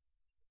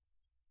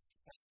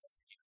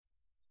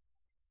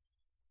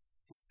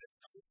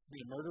 Don't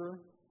be a murderer.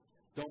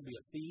 Don't be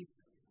a thief.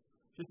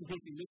 Just in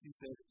case you missed, he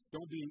said,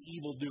 don't be an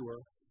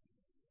evildoer.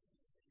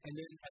 And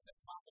then at the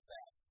top of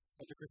that,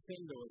 at the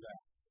crescendo of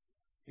that,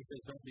 he says,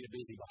 don't be a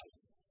busybody.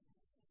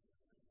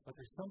 But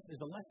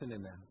there's a lesson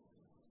in that.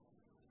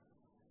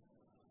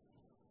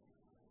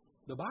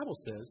 The Bible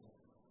says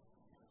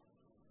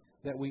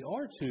that we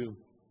are to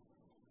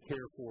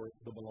care for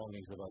the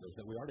belongings of others,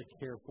 that we are to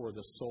care for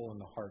the soul and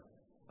the heart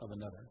of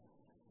another.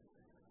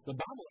 The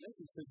Bible, in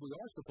essence, says we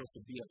are supposed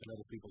to be up in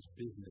other people's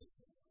business.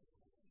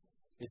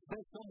 It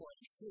says somewhere,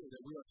 I'm sure,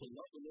 that we are to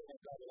love the Lord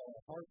our God with all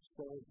our heart,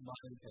 soul,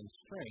 mind, and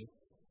strength.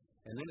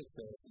 And then it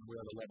says that we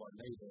are to love our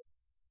neighbor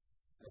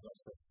as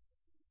ourselves.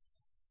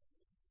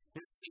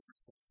 Here's the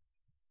difference.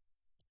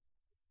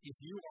 If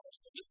you are a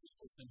religious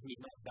person who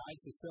has not died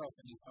to self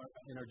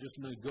and are just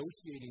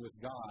negotiating with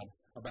God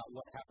about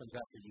what happens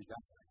after you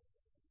die,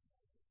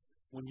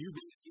 when you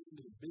get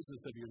into the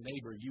business of your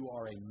neighbor, you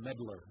are a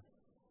meddler.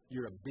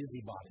 You're a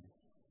busybody.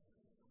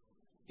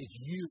 It's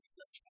you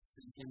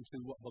trespassing into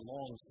what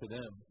belongs to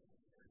them.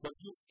 But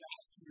you've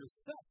died to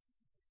yourself,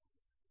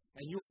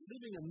 and you're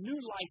living a new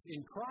life in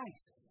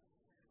Christ,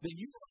 then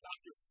you are about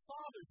your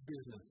Father's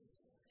business.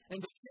 And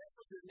to care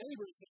for your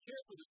neighbor is to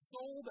care for the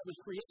soul that was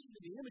created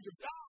in the image of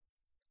God.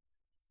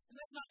 And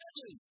that's not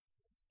meddling.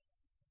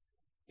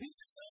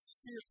 Peter tells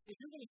us here, if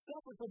you're going to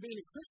suffer for being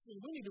a Christian,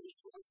 we need to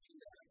rejoice in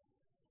that.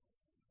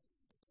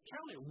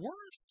 Count it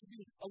worthy to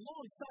be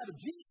alongside of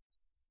Jesus.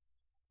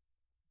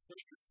 But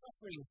if you're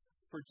suffering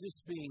for just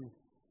being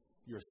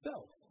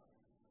yourself,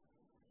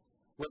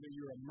 whether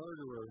you're a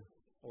murderer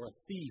or a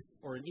thief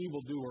or an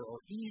evildoer or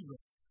evil,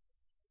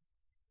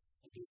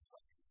 it is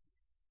like,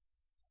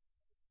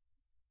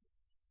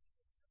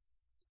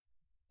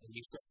 and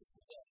you suffer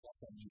for that,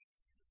 that's on you.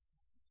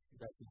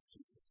 That's not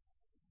Jesus.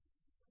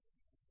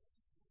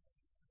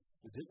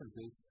 The difference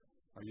is,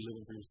 are you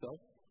living for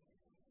yourself?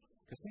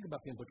 Because think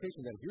about the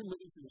implication that if you're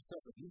living for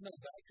yourself, if you've not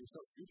died for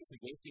yourself, you're just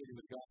negotiating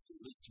with God,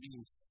 which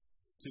means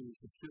to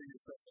secure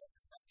yourself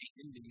at the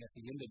ending, at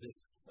the end of this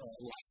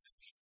life.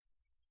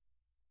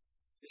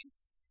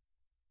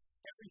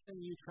 Everything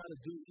you try to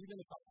do, even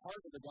at the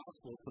heart of the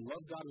gospel, to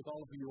love God with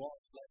all of who you are,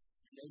 love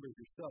your neighbors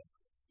yourself,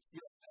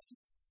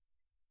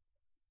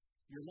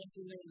 you're lumped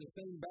in there in the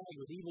same bag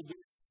with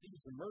evildoers,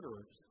 thieves, and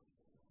murderers.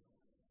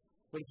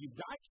 But if you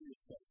die to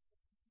yourself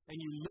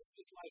and you live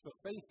this life of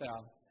faith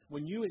out,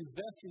 when you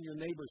invest in your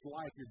neighbor's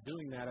life, you're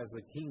doing that as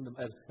the kingdom,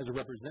 as a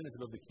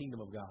representative of the kingdom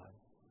of God.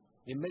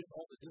 It makes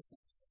all the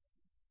difference.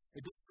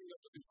 It does bring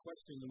up a good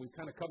question, and we've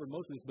kind of covered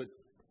most of this, but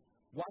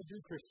why do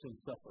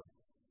Christians suffer?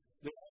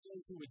 There are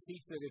those who would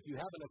teach that if you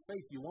have enough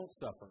faith, you won't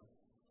suffer.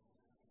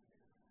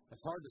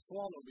 It's hard to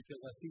swallow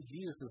because I see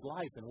Jesus'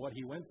 life and what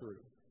he went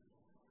through.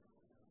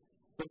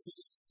 But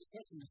it's the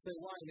question to say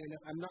why,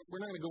 and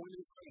we're not going to go into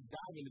this, we're going to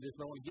dive into this,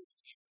 but I want to give it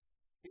to you.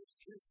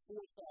 Here's 4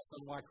 thoughts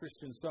on why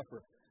Christians suffer.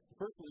 The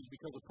first one is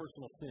because of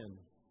personal sin.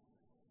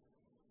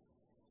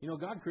 You know,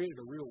 God created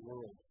a real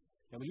world.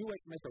 And when you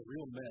make a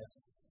real mess,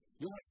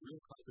 you'll have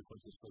real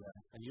consequences for that.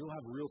 And you'll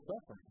have real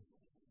suffering.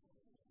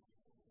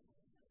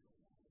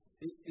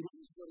 It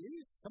is what it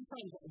is.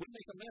 Sometimes we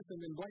make a mess and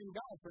then blame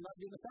God for not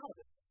getting us out of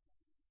it.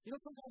 You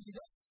know, sometimes he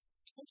does.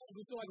 Sometimes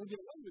we feel like we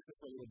get away with it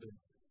for a little bit.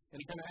 And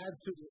it kind of adds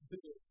to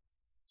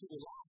the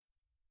life.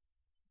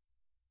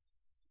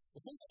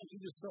 But sometimes you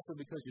just suffer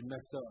because you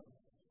messed up.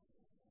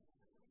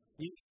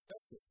 You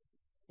confess it.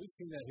 We've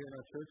seen that here in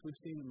our church.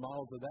 We've seen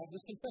models of that.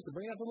 Just confess it.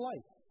 Bring it out to the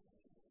light.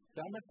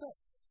 Say, I messed up.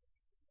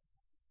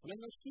 I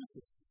make no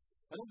excuses.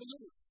 I don't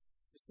believe it.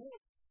 It's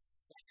horrible.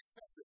 I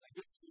confess it. I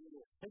give it to the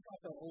Lord. Take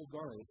off that old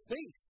garment. It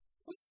stinks.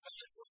 What's the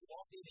matter when you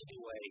walk in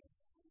anyway?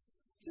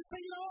 Just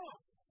take it off.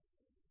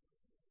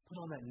 Put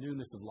on that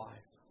newness of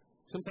life.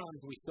 Sometimes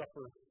we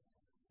suffer,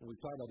 and we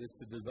talk about this,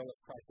 to develop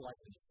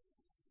Christ-likeness.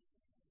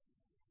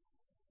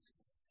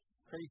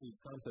 Crazy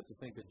concept to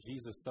think that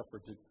Jesus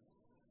suffered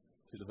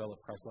to develop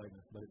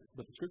Christ-likeness, but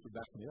the Scripture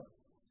backs me up.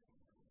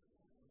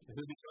 It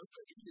says he goes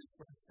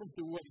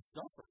through what he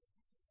suffered.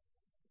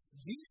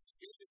 Jesus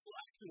gave his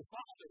life to the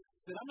Father.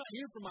 Said, I'm not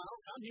here for my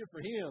own, I'm here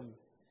for him.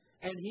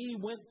 And he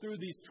went through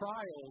these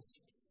trials,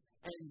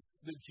 and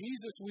the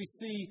Jesus we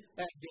see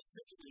at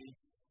Gethsemane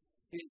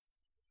is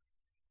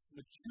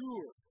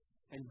mature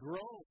and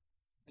grown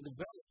and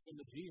developed from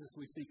the Jesus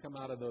we see come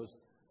out of those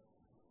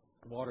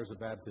waters of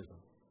baptism.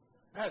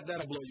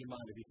 That'll blow your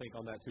mind if you think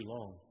on that too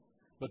long.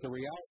 But the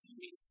reality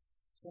is,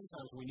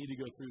 sometimes we need to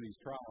go through these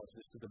trials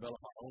just to develop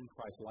our own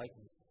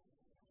Christ-likeness.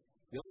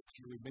 The other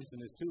thing we've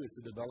mentioned this too is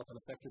to develop an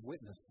effective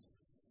witness.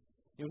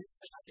 You know,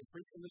 I can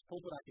preach from this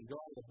pulpit, I can go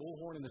out with a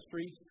bullhorn in the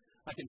streets,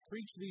 I can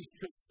preach these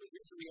truths, but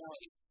here's the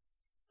reality.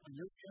 When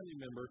your family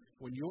member,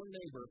 when your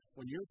neighbor,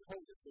 when your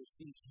coworker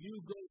sees you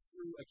go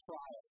through a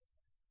trial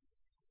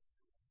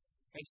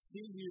and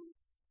see you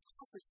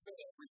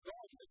fail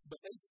regardless, but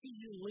they see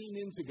you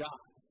lean into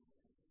God,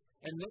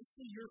 and they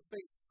see your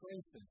faith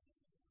strengthen,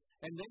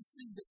 and they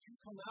see that you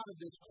come out of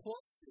this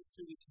closer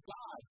to this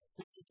God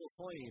who you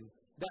proclaim,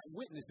 that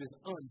witness is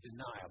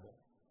undeniable.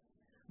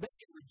 They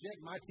can reject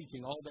my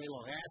teaching all day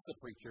long. Ask the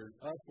preacher.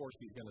 Of course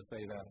he's going to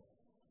say that.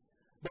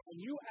 But when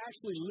you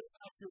actually live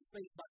out your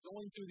faith by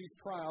going through these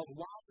trials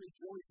while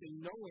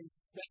rejoicing, knowing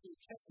that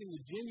you're testing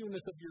the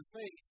genuineness of your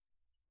faith,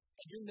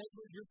 and your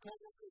neighbor, your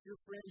coworker, your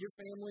friend, your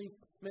family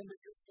member,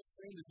 your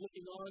friend is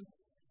looking on,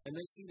 and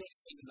they see that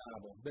it's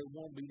undeniable, they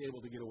won't be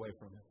able to get away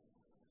from it.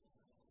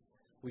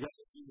 We got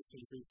to do this to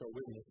increase our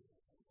witness.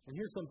 And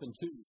here's something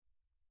too.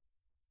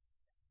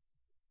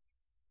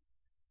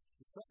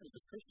 The sufferings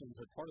of Christians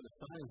are part of the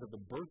signs of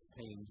the birth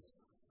pains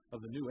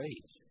of the new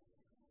age,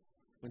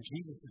 when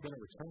Jesus is going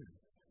to return.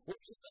 We're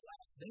in the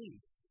last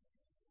days.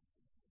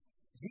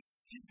 Jesus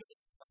is going to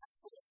come back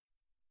for us.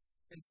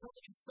 And some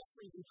of these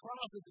sufferings and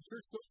trials that the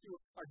church goes through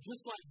are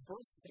just like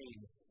birth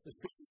pains, the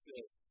Scripture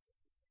says.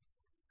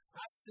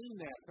 I've seen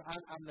that.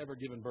 I've never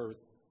given birth.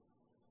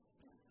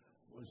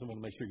 I just want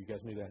to make sure you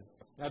guys knew that.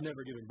 I've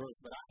never given birth,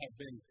 but I've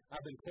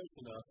been close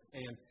enough,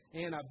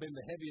 and I've been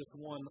the heaviest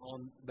one on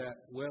that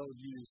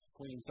well-used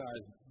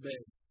queen-size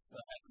bed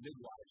at the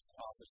midwife's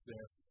office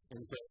there.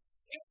 And so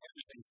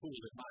everything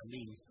pulled at my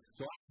knees.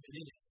 So I've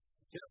been in it.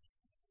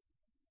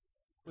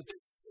 But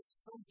there's just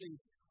something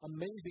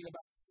amazing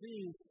about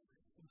seeing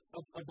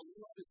a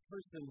beloved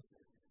person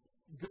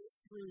go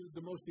through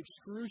the most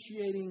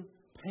excruciating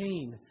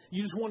pain. You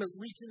just want to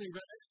reach in and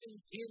grab everything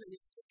you can and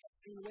take that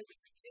pain away, but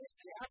you can't.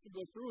 You have to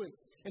go through it.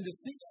 And to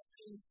see that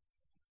pain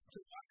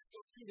to watch it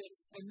go through that.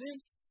 And then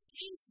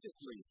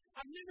instantly,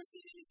 I've never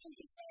seen anything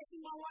so fast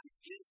in my life.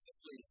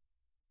 Instantly,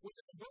 when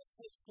the birth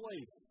takes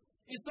place,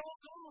 it's all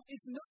gone.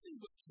 It's nothing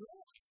but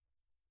joy.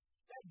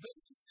 That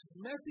baby's just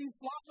messy,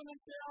 flopping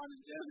up there on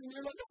his chest, and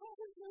you're like, oh,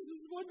 this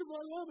is wonderful,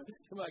 I love it.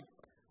 I'm like,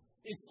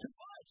 it's too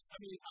much. I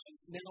mean,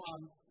 now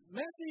I'm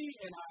messy,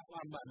 and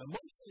I'm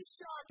emotionally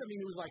shocked. I mean,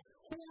 it was like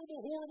horrible,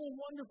 horrible,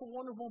 wonderful,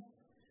 wonderful.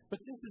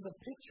 But this is a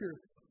picture.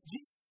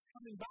 Jesus is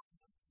coming back.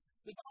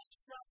 The Bible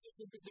describes it.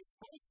 There's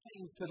both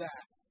things to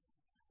that.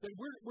 That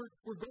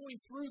we're going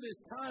through this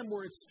time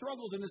where it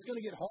struggles and it's going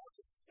to get harder.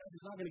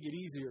 It's not going to get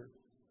easier.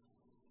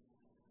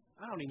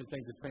 I don't even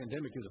think this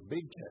pandemic is a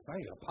big test. I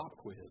think it's a pop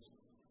quiz.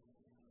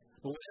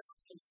 But whatever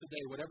comes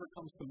today, whatever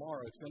comes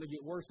tomorrow, it's going to get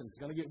worse, and it's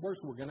going to get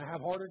worse. We're going to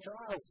have harder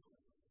trials.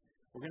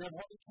 We're going to have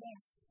harder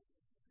tests.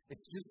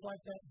 It's just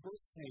like that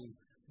birth pains.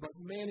 But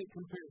man, it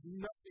compares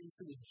nothing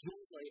to the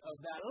joy of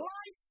that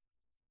life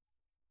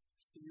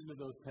at the end of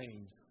those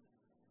pains.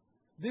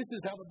 This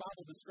is how the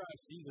Bible describes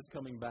Jesus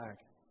coming back.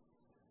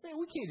 Man,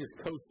 we can't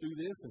just coast through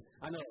this. And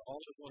I know all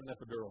of us want an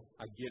epidural.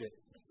 I get it.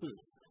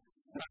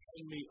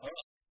 Sign me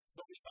up.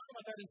 But we talk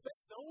about that in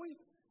faith, don't we?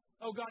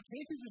 Oh, God,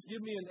 can't you just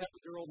give me an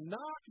epidural,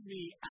 knock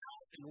me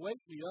out, and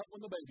wake me up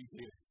when the baby's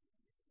here?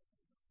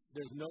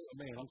 There's no,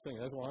 man, I'm saying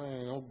that's why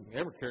I don't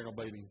ever carry no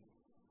baby.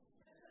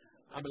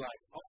 I'll be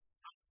like, oh,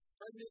 I'm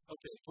pregnant?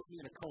 Okay, put me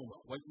in a coma.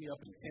 Wake me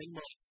up in 10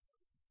 months.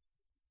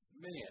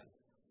 Man.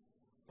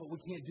 But we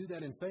can't do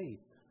that in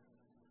faith.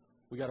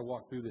 We got to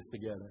walk through this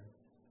together.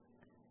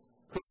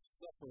 Christians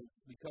suffer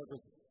because of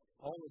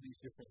all of these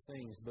different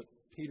things, but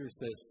Peter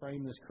says,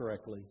 frame this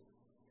correctly.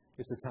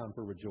 It's a time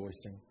for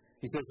rejoicing.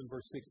 He says in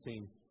verse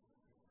 16,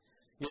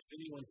 if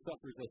anyone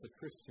suffers as a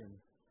Christian,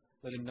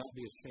 let him not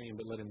be ashamed,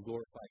 but let him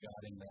glorify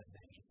God in that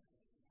day.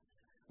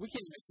 We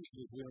can't make sense of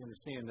this. We don't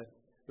understand that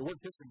the word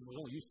Christian was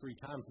only used 3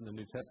 times in the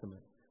New Testament.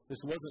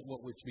 This wasn't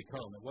what it's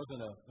become. It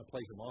wasn't a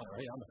place of honor.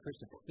 Hey, I'm a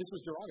Christian. This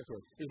was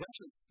derogatory. It was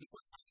actually, the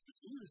first time it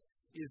was used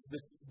is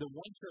the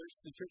one church,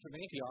 the Church of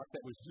Antioch,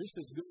 that was just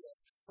as good at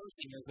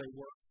dispersing as they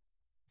were.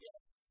 Yeah.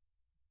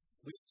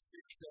 We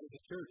experienced that as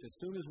a church. As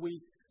soon as we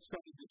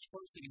started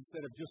dispersing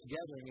instead of just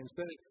gathering,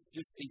 instead of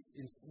just,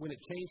 when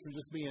it changed from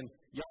just being,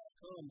 y'all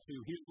come to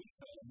here we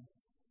come,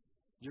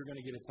 you're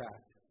going to get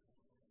attacked.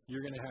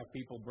 You're going to have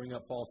people bring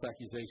up false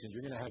accusations.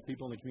 You're going to have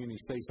people in the community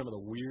say some of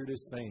the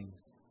weirdest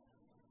things.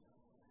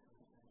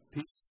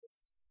 Peter says,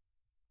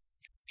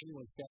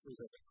 anyone suffers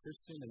as a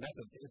Christian, and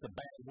it's a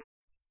bad word.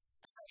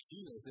 That's how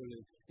you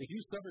know. If you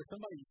suffer,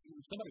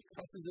 somebody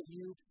cusses at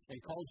you and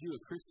calls you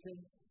a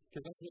Christian,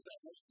 because that's what that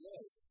word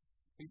does.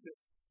 He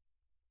says,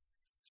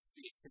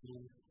 be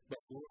ashamed, but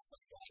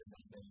glorify God in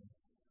my name.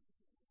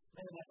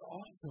 Man, that's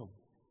awesome.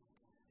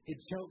 It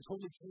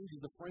totally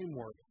changes the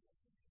framework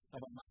of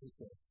our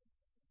mindset.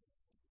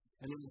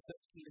 And then in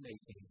 17 and 18,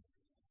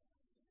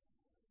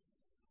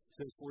 it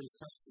says, for it is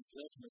time for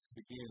judgment to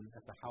begin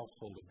at the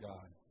household of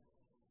God.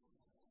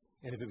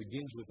 And if it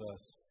begins with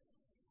us,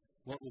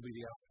 what will be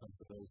the outcome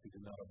for those who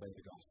do not obey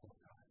the gospel of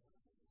God?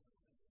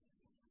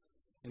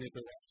 And if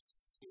the righteous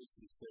is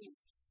scarcely saved,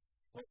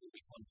 what will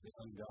become the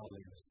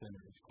ungodly and the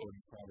sinners,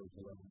 quoting Proverbs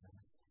 11:9.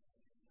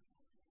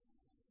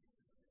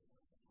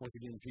 Once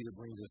again, Peter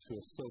brings us to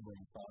a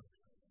sobering thought.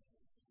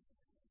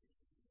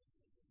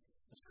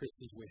 As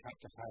Christians, we have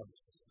to have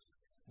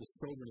the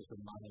soberness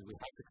of mind. We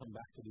have to come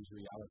back to these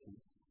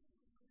realities.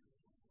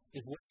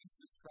 If what he's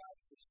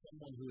described for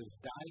someone who has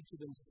died to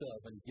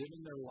themselves and given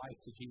their life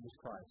to Jesus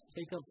Christ,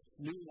 take up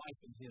new life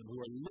in him, who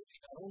are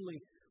living not only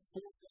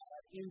for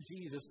God in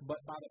Jesus, but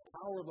by the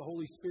power of the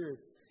Holy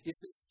Spirit, if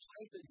this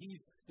life that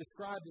he's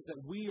described is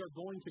that we are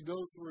going to go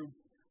through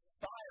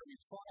fiery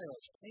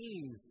trials,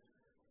 pains,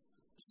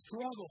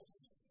 struggles,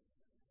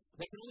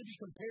 that can only be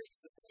compared to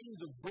the pains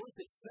of birth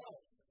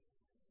itself,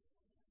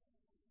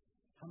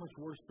 how much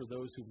worse for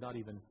those who've not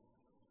even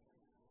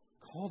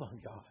called on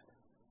God?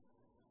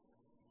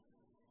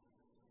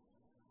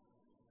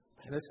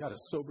 And that's got to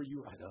sober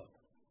you right up.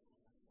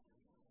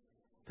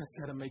 That's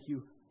got to make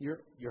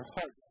your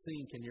heart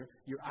sink and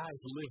your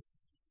eyes lift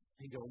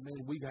and go,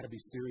 man, we got to be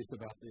serious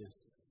about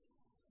this.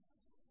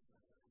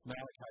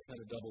 Malachi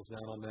kind of doubles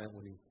down on that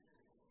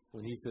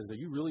when he says, are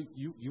you really,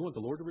 you want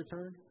the Lord to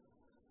return?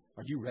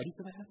 Are you ready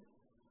for that?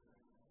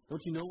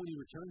 Don't you know when he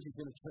returns, he's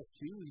going to test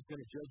you? He's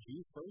going to judge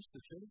you first,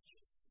 the church?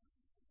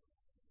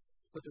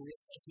 But the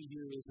reality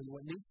here is, and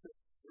what needs to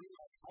bring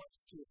our hearts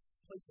to a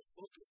place of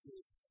focus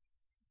is,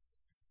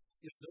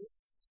 if those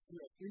who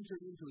have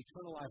entered into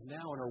eternal life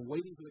now and are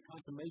waiting for the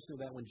consummation of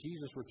that when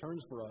Jesus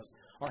returns for us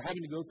are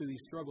having to go through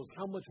these struggles,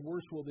 how much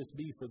worse will this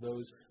be for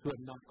those who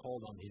have not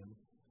called on him?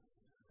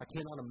 I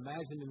cannot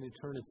imagine an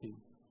eternity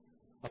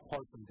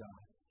apart from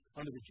God,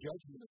 under the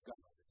judgment of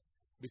God,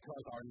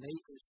 because our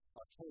neighbors,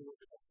 our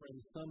co-workers,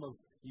 friends, some of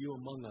you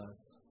among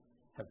us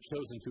have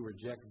chosen to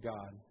reject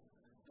God,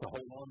 to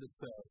hold on to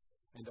self,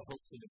 and to hope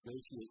to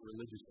negotiate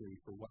religiously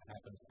for what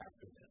happens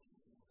after this.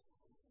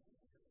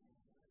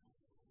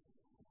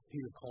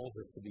 Peter calls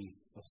us to be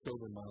of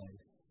sober mind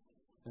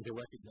and to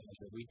recognize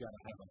that we've got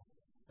to have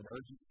an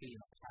urgency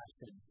and a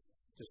passion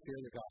to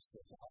share the gospel,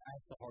 to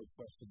ask the hard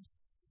questions,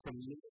 to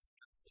live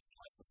this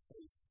life of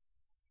faith,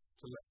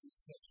 to let these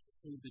tests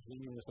prove the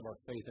genuineness of our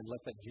faith, and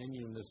let that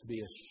genuineness be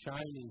a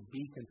shining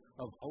beacon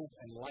of hope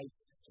and light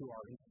to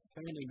our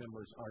family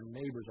members, our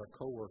neighbors, our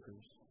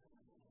co-workers.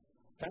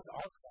 That's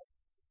our call.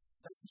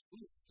 That's the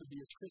gift to be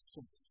as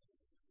Christians.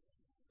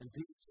 And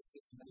Peter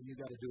says, man, you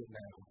got to do it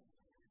now.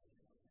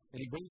 And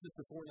he brings us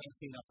to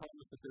 4:19. I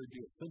promised that there would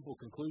be a simple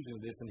conclusion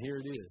of this, and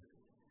here it is.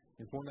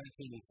 In 4:19,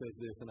 he says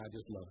this, and I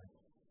just love it.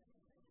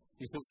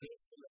 He says,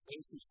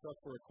 those who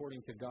suffer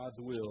according to God's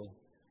will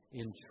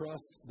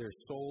entrust their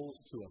souls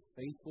to a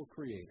faithful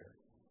Creator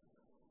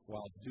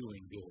while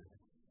doing good.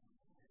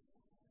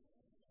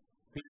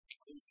 Peter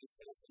concludes this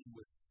whole thing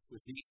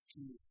with these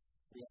two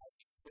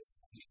realities. First,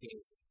 he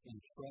says,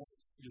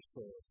 entrust your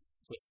soul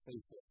to a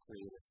faithful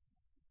Creator.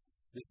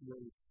 This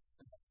word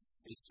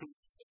is two.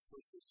 The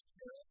first word is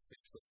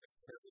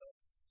parallel,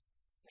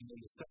 and then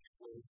the second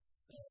word,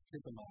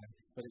 typomai,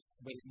 but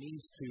it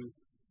means to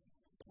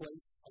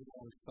place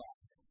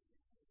alongside.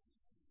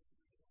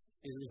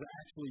 It was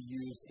actually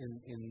used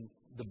in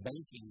the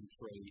banking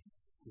trade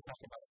to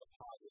talk about a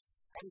deposit.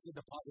 How does a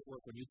deposit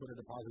work when you put a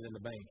deposit in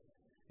the bank?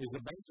 Is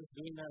the bank just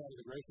doing that out of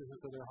the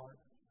graciousness of their heart?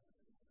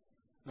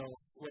 No.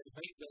 What the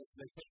bank does is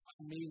they take a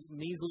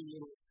measly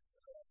little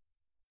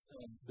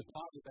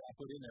deposit that I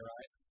put in there,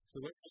 right? So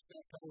let's take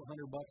that couple of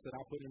 $100 that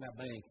I put in that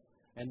bank,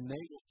 and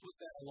they will put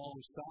that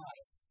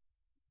alongside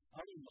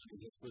other monies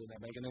that's put in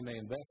that bank, and then they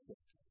invest it.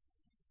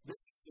 This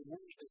is the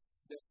word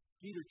that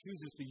Peter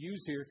chooses to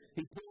use here.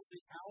 He pulls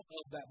it out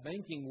of that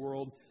banking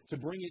world to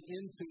bring it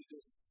into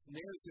this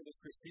narrative of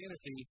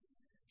Christianity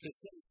to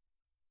say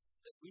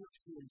that we are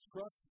to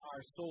entrust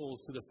our souls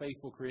to the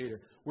faithful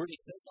Creator. We're to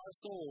take our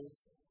souls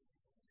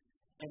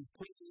and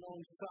put it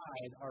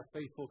alongside our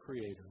faithful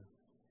Creator.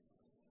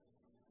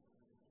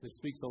 This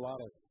speaks a lot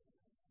of,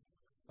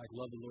 like,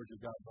 love the Lord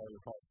your God with all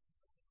your heart,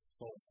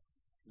 soul,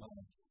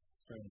 mind,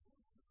 strength.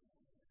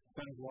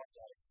 Sounds a lot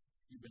like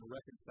you've been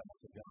reconciled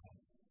to God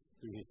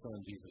through His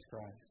Son, Jesus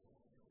Christ.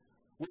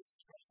 We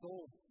take our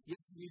soul. Yes,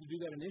 we need to do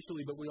that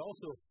initially, but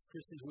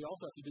Christians, we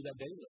also have to do that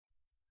daily.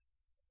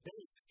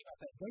 Think about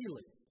that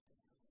daily.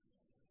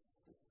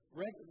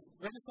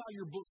 Reconcile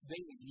your books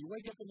daily. You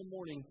wake up in the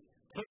morning,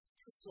 take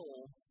your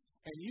soul,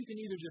 and you can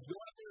either just go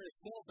out there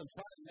yourself and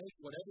try to make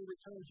whatever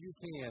returns you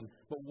can,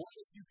 but what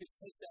if you could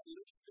take that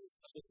little bit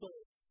of the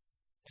soul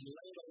and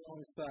lay it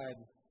alongside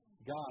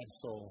God's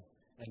soul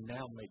and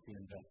now make the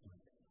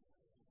investment?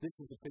 This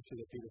is the picture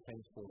that Peter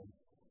paints for us.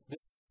 This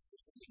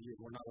is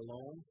we're not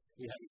alone.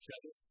 We have each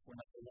other. We're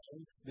not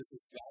alone. This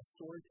is God's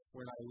story.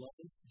 We're not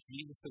alone.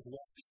 Jesus has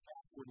walked this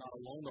path. We're not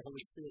alone. The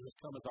Holy Spirit has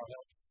come as our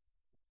help.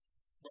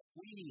 But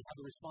we have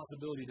the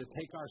responsibility to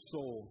take our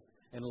soul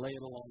and lay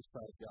it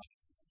alongside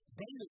God's.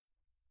 Daily.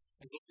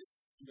 As if this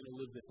is going to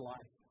live this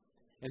life.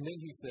 And then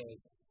he says,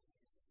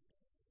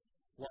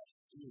 while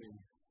you're doing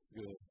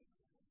good.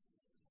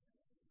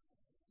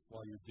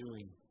 While you're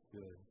doing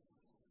good.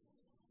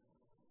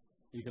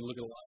 You can look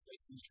at a lot of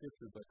places in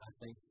Scripture, but I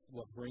think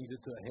what brings it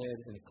to a head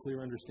and a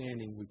clear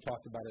understanding, we've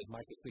talked about it,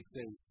 Micah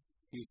 6:8.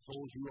 He's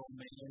told you, O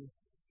man,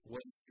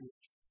 what is good.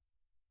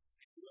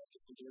 And not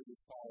just to live with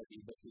quality,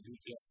 but to do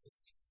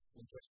justice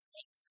and to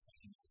love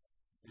kindness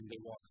and to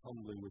walk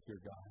humbly with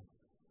your God.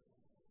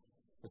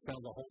 It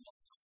sounds a whole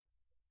lot like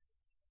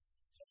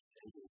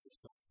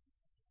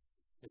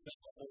it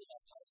sounds a whole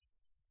lot like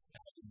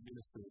having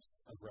ministers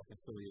of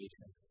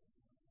reconciliation.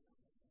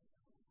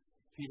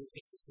 Peter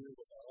takes us through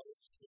with all of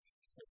the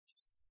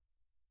Scriptures.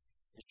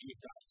 If you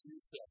have died to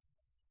yourself,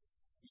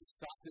 you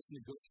stop this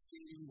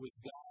negotiating with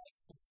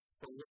God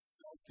for what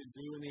self can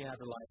do in the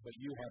afterlife, but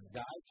you have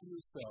died to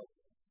yourself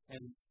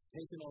and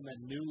taken on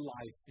that new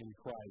life in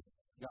Christ.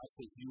 God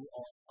says you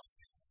are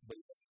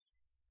beloved.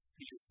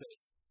 Peter says,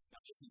 not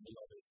just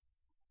beloved,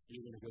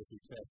 you're going to go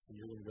through tests and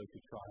you're going to go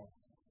through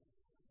trials.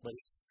 But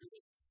it's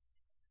good.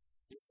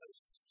 It's so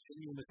that the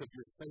genuineness of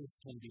your faith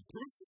can be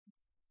proven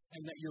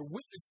and that your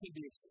witness can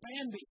be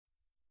expanded.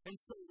 And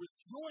so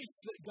rejoice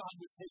that God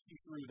would take you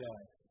through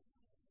that.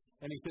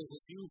 And he says,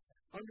 if you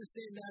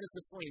understand that as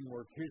the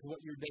framework, here's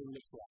what your day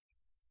looks like.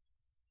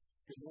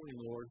 Good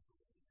morning, Lord.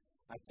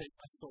 I take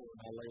my soul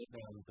and I lay it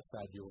down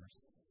beside yours.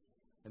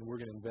 And we're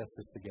going to invest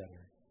this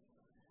together.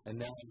 And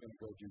now I'm going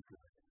to go do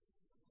good.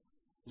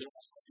 Lord,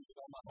 I love you with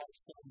all my heart,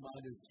 soul,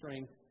 mind, and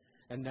strength.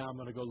 And now I'm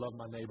going to go love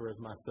my neighbor as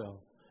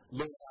myself.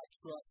 Lord, I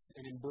trust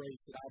and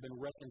embrace that I've been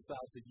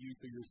reconciled to you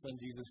through your Son,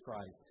 Jesus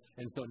Christ.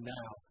 And so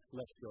now,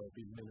 let's go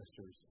be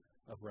ministers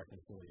of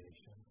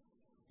reconciliation.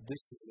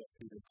 This is what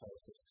Peter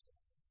calls us to.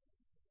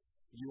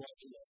 You are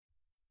to love.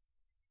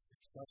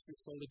 Trust your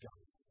soul to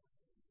God.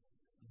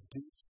 Do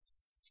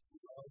justice,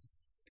 love,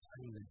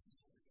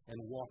 kindness, and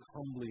walk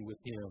humbly with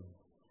Him.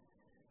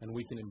 And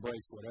we can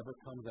embrace whatever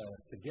comes at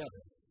us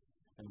together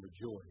and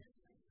rejoice,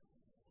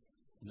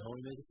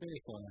 knowing there's a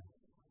finish line,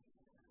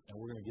 and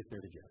we're going to get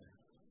there together.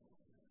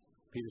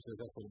 Peter says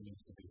that's what it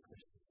means to be a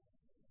Christian.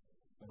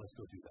 And let's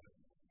go do that.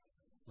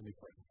 Let me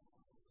pray.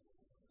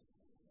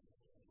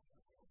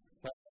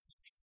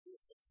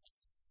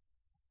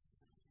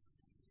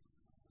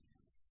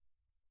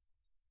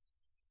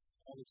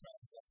 the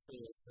times I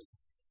failed to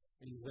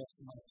invest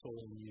my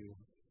soul in you,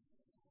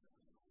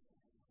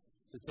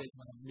 to take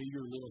my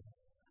meager little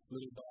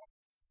dog,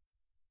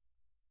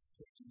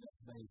 taking that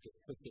thing that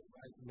puts it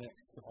right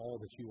next to all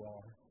that you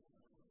are.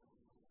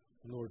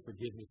 Lord,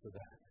 forgive me for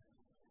that.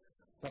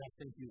 But I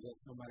thank you that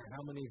no matter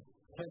how many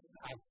tests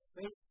I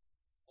faced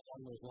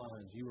along those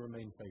lines, you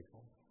remain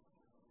faithful.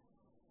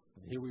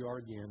 And here we are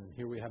again, and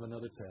here we have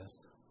another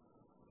test.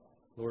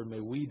 Lord,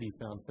 may we be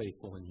found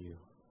faithful in you.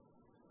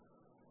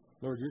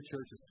 Lord, your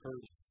church is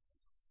hurting.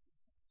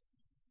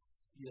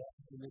 Yeah,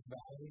 in this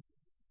valley.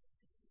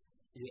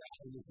 Yeah,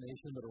 in this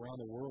nation, but around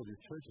the world,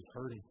 your church is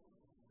hurting.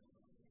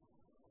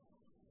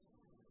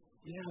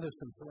 Yeah, there's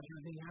some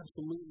thriving,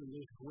 absolutely.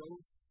 There's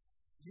growth.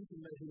 You can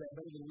measure that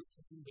better than we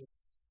can, but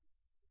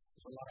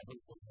there's a lot of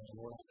hope going on.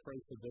 Lord, I pray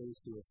for those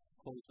who have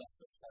closed off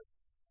their heart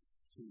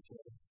to each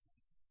other,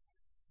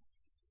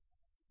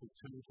 who've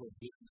turned toward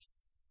bitterness,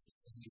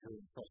 anger,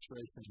 and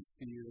frustration, and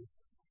fear,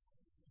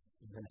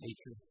 and then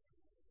hatred.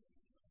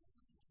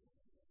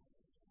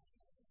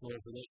 Lord,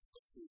 for those of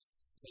us who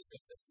take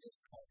up that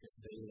carcass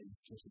daily and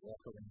just walk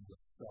around with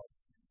self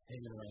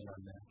hanging around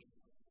our neck.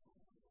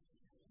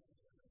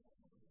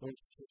 Lord,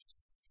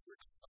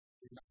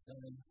 you're not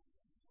done.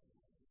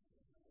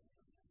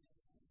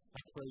 I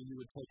pray you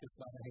would take us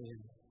by the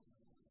hand.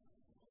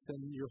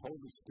 Send your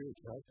Holy Spirit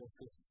to help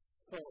us.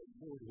 Oh,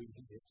 Lord, we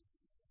need it.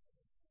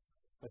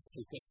 But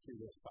take us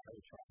through those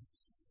fiery trials.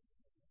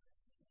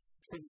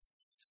 Please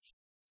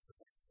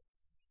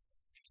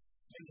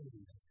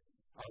extend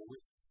our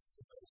witness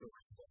to those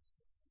around us.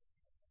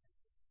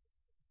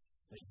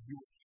 That you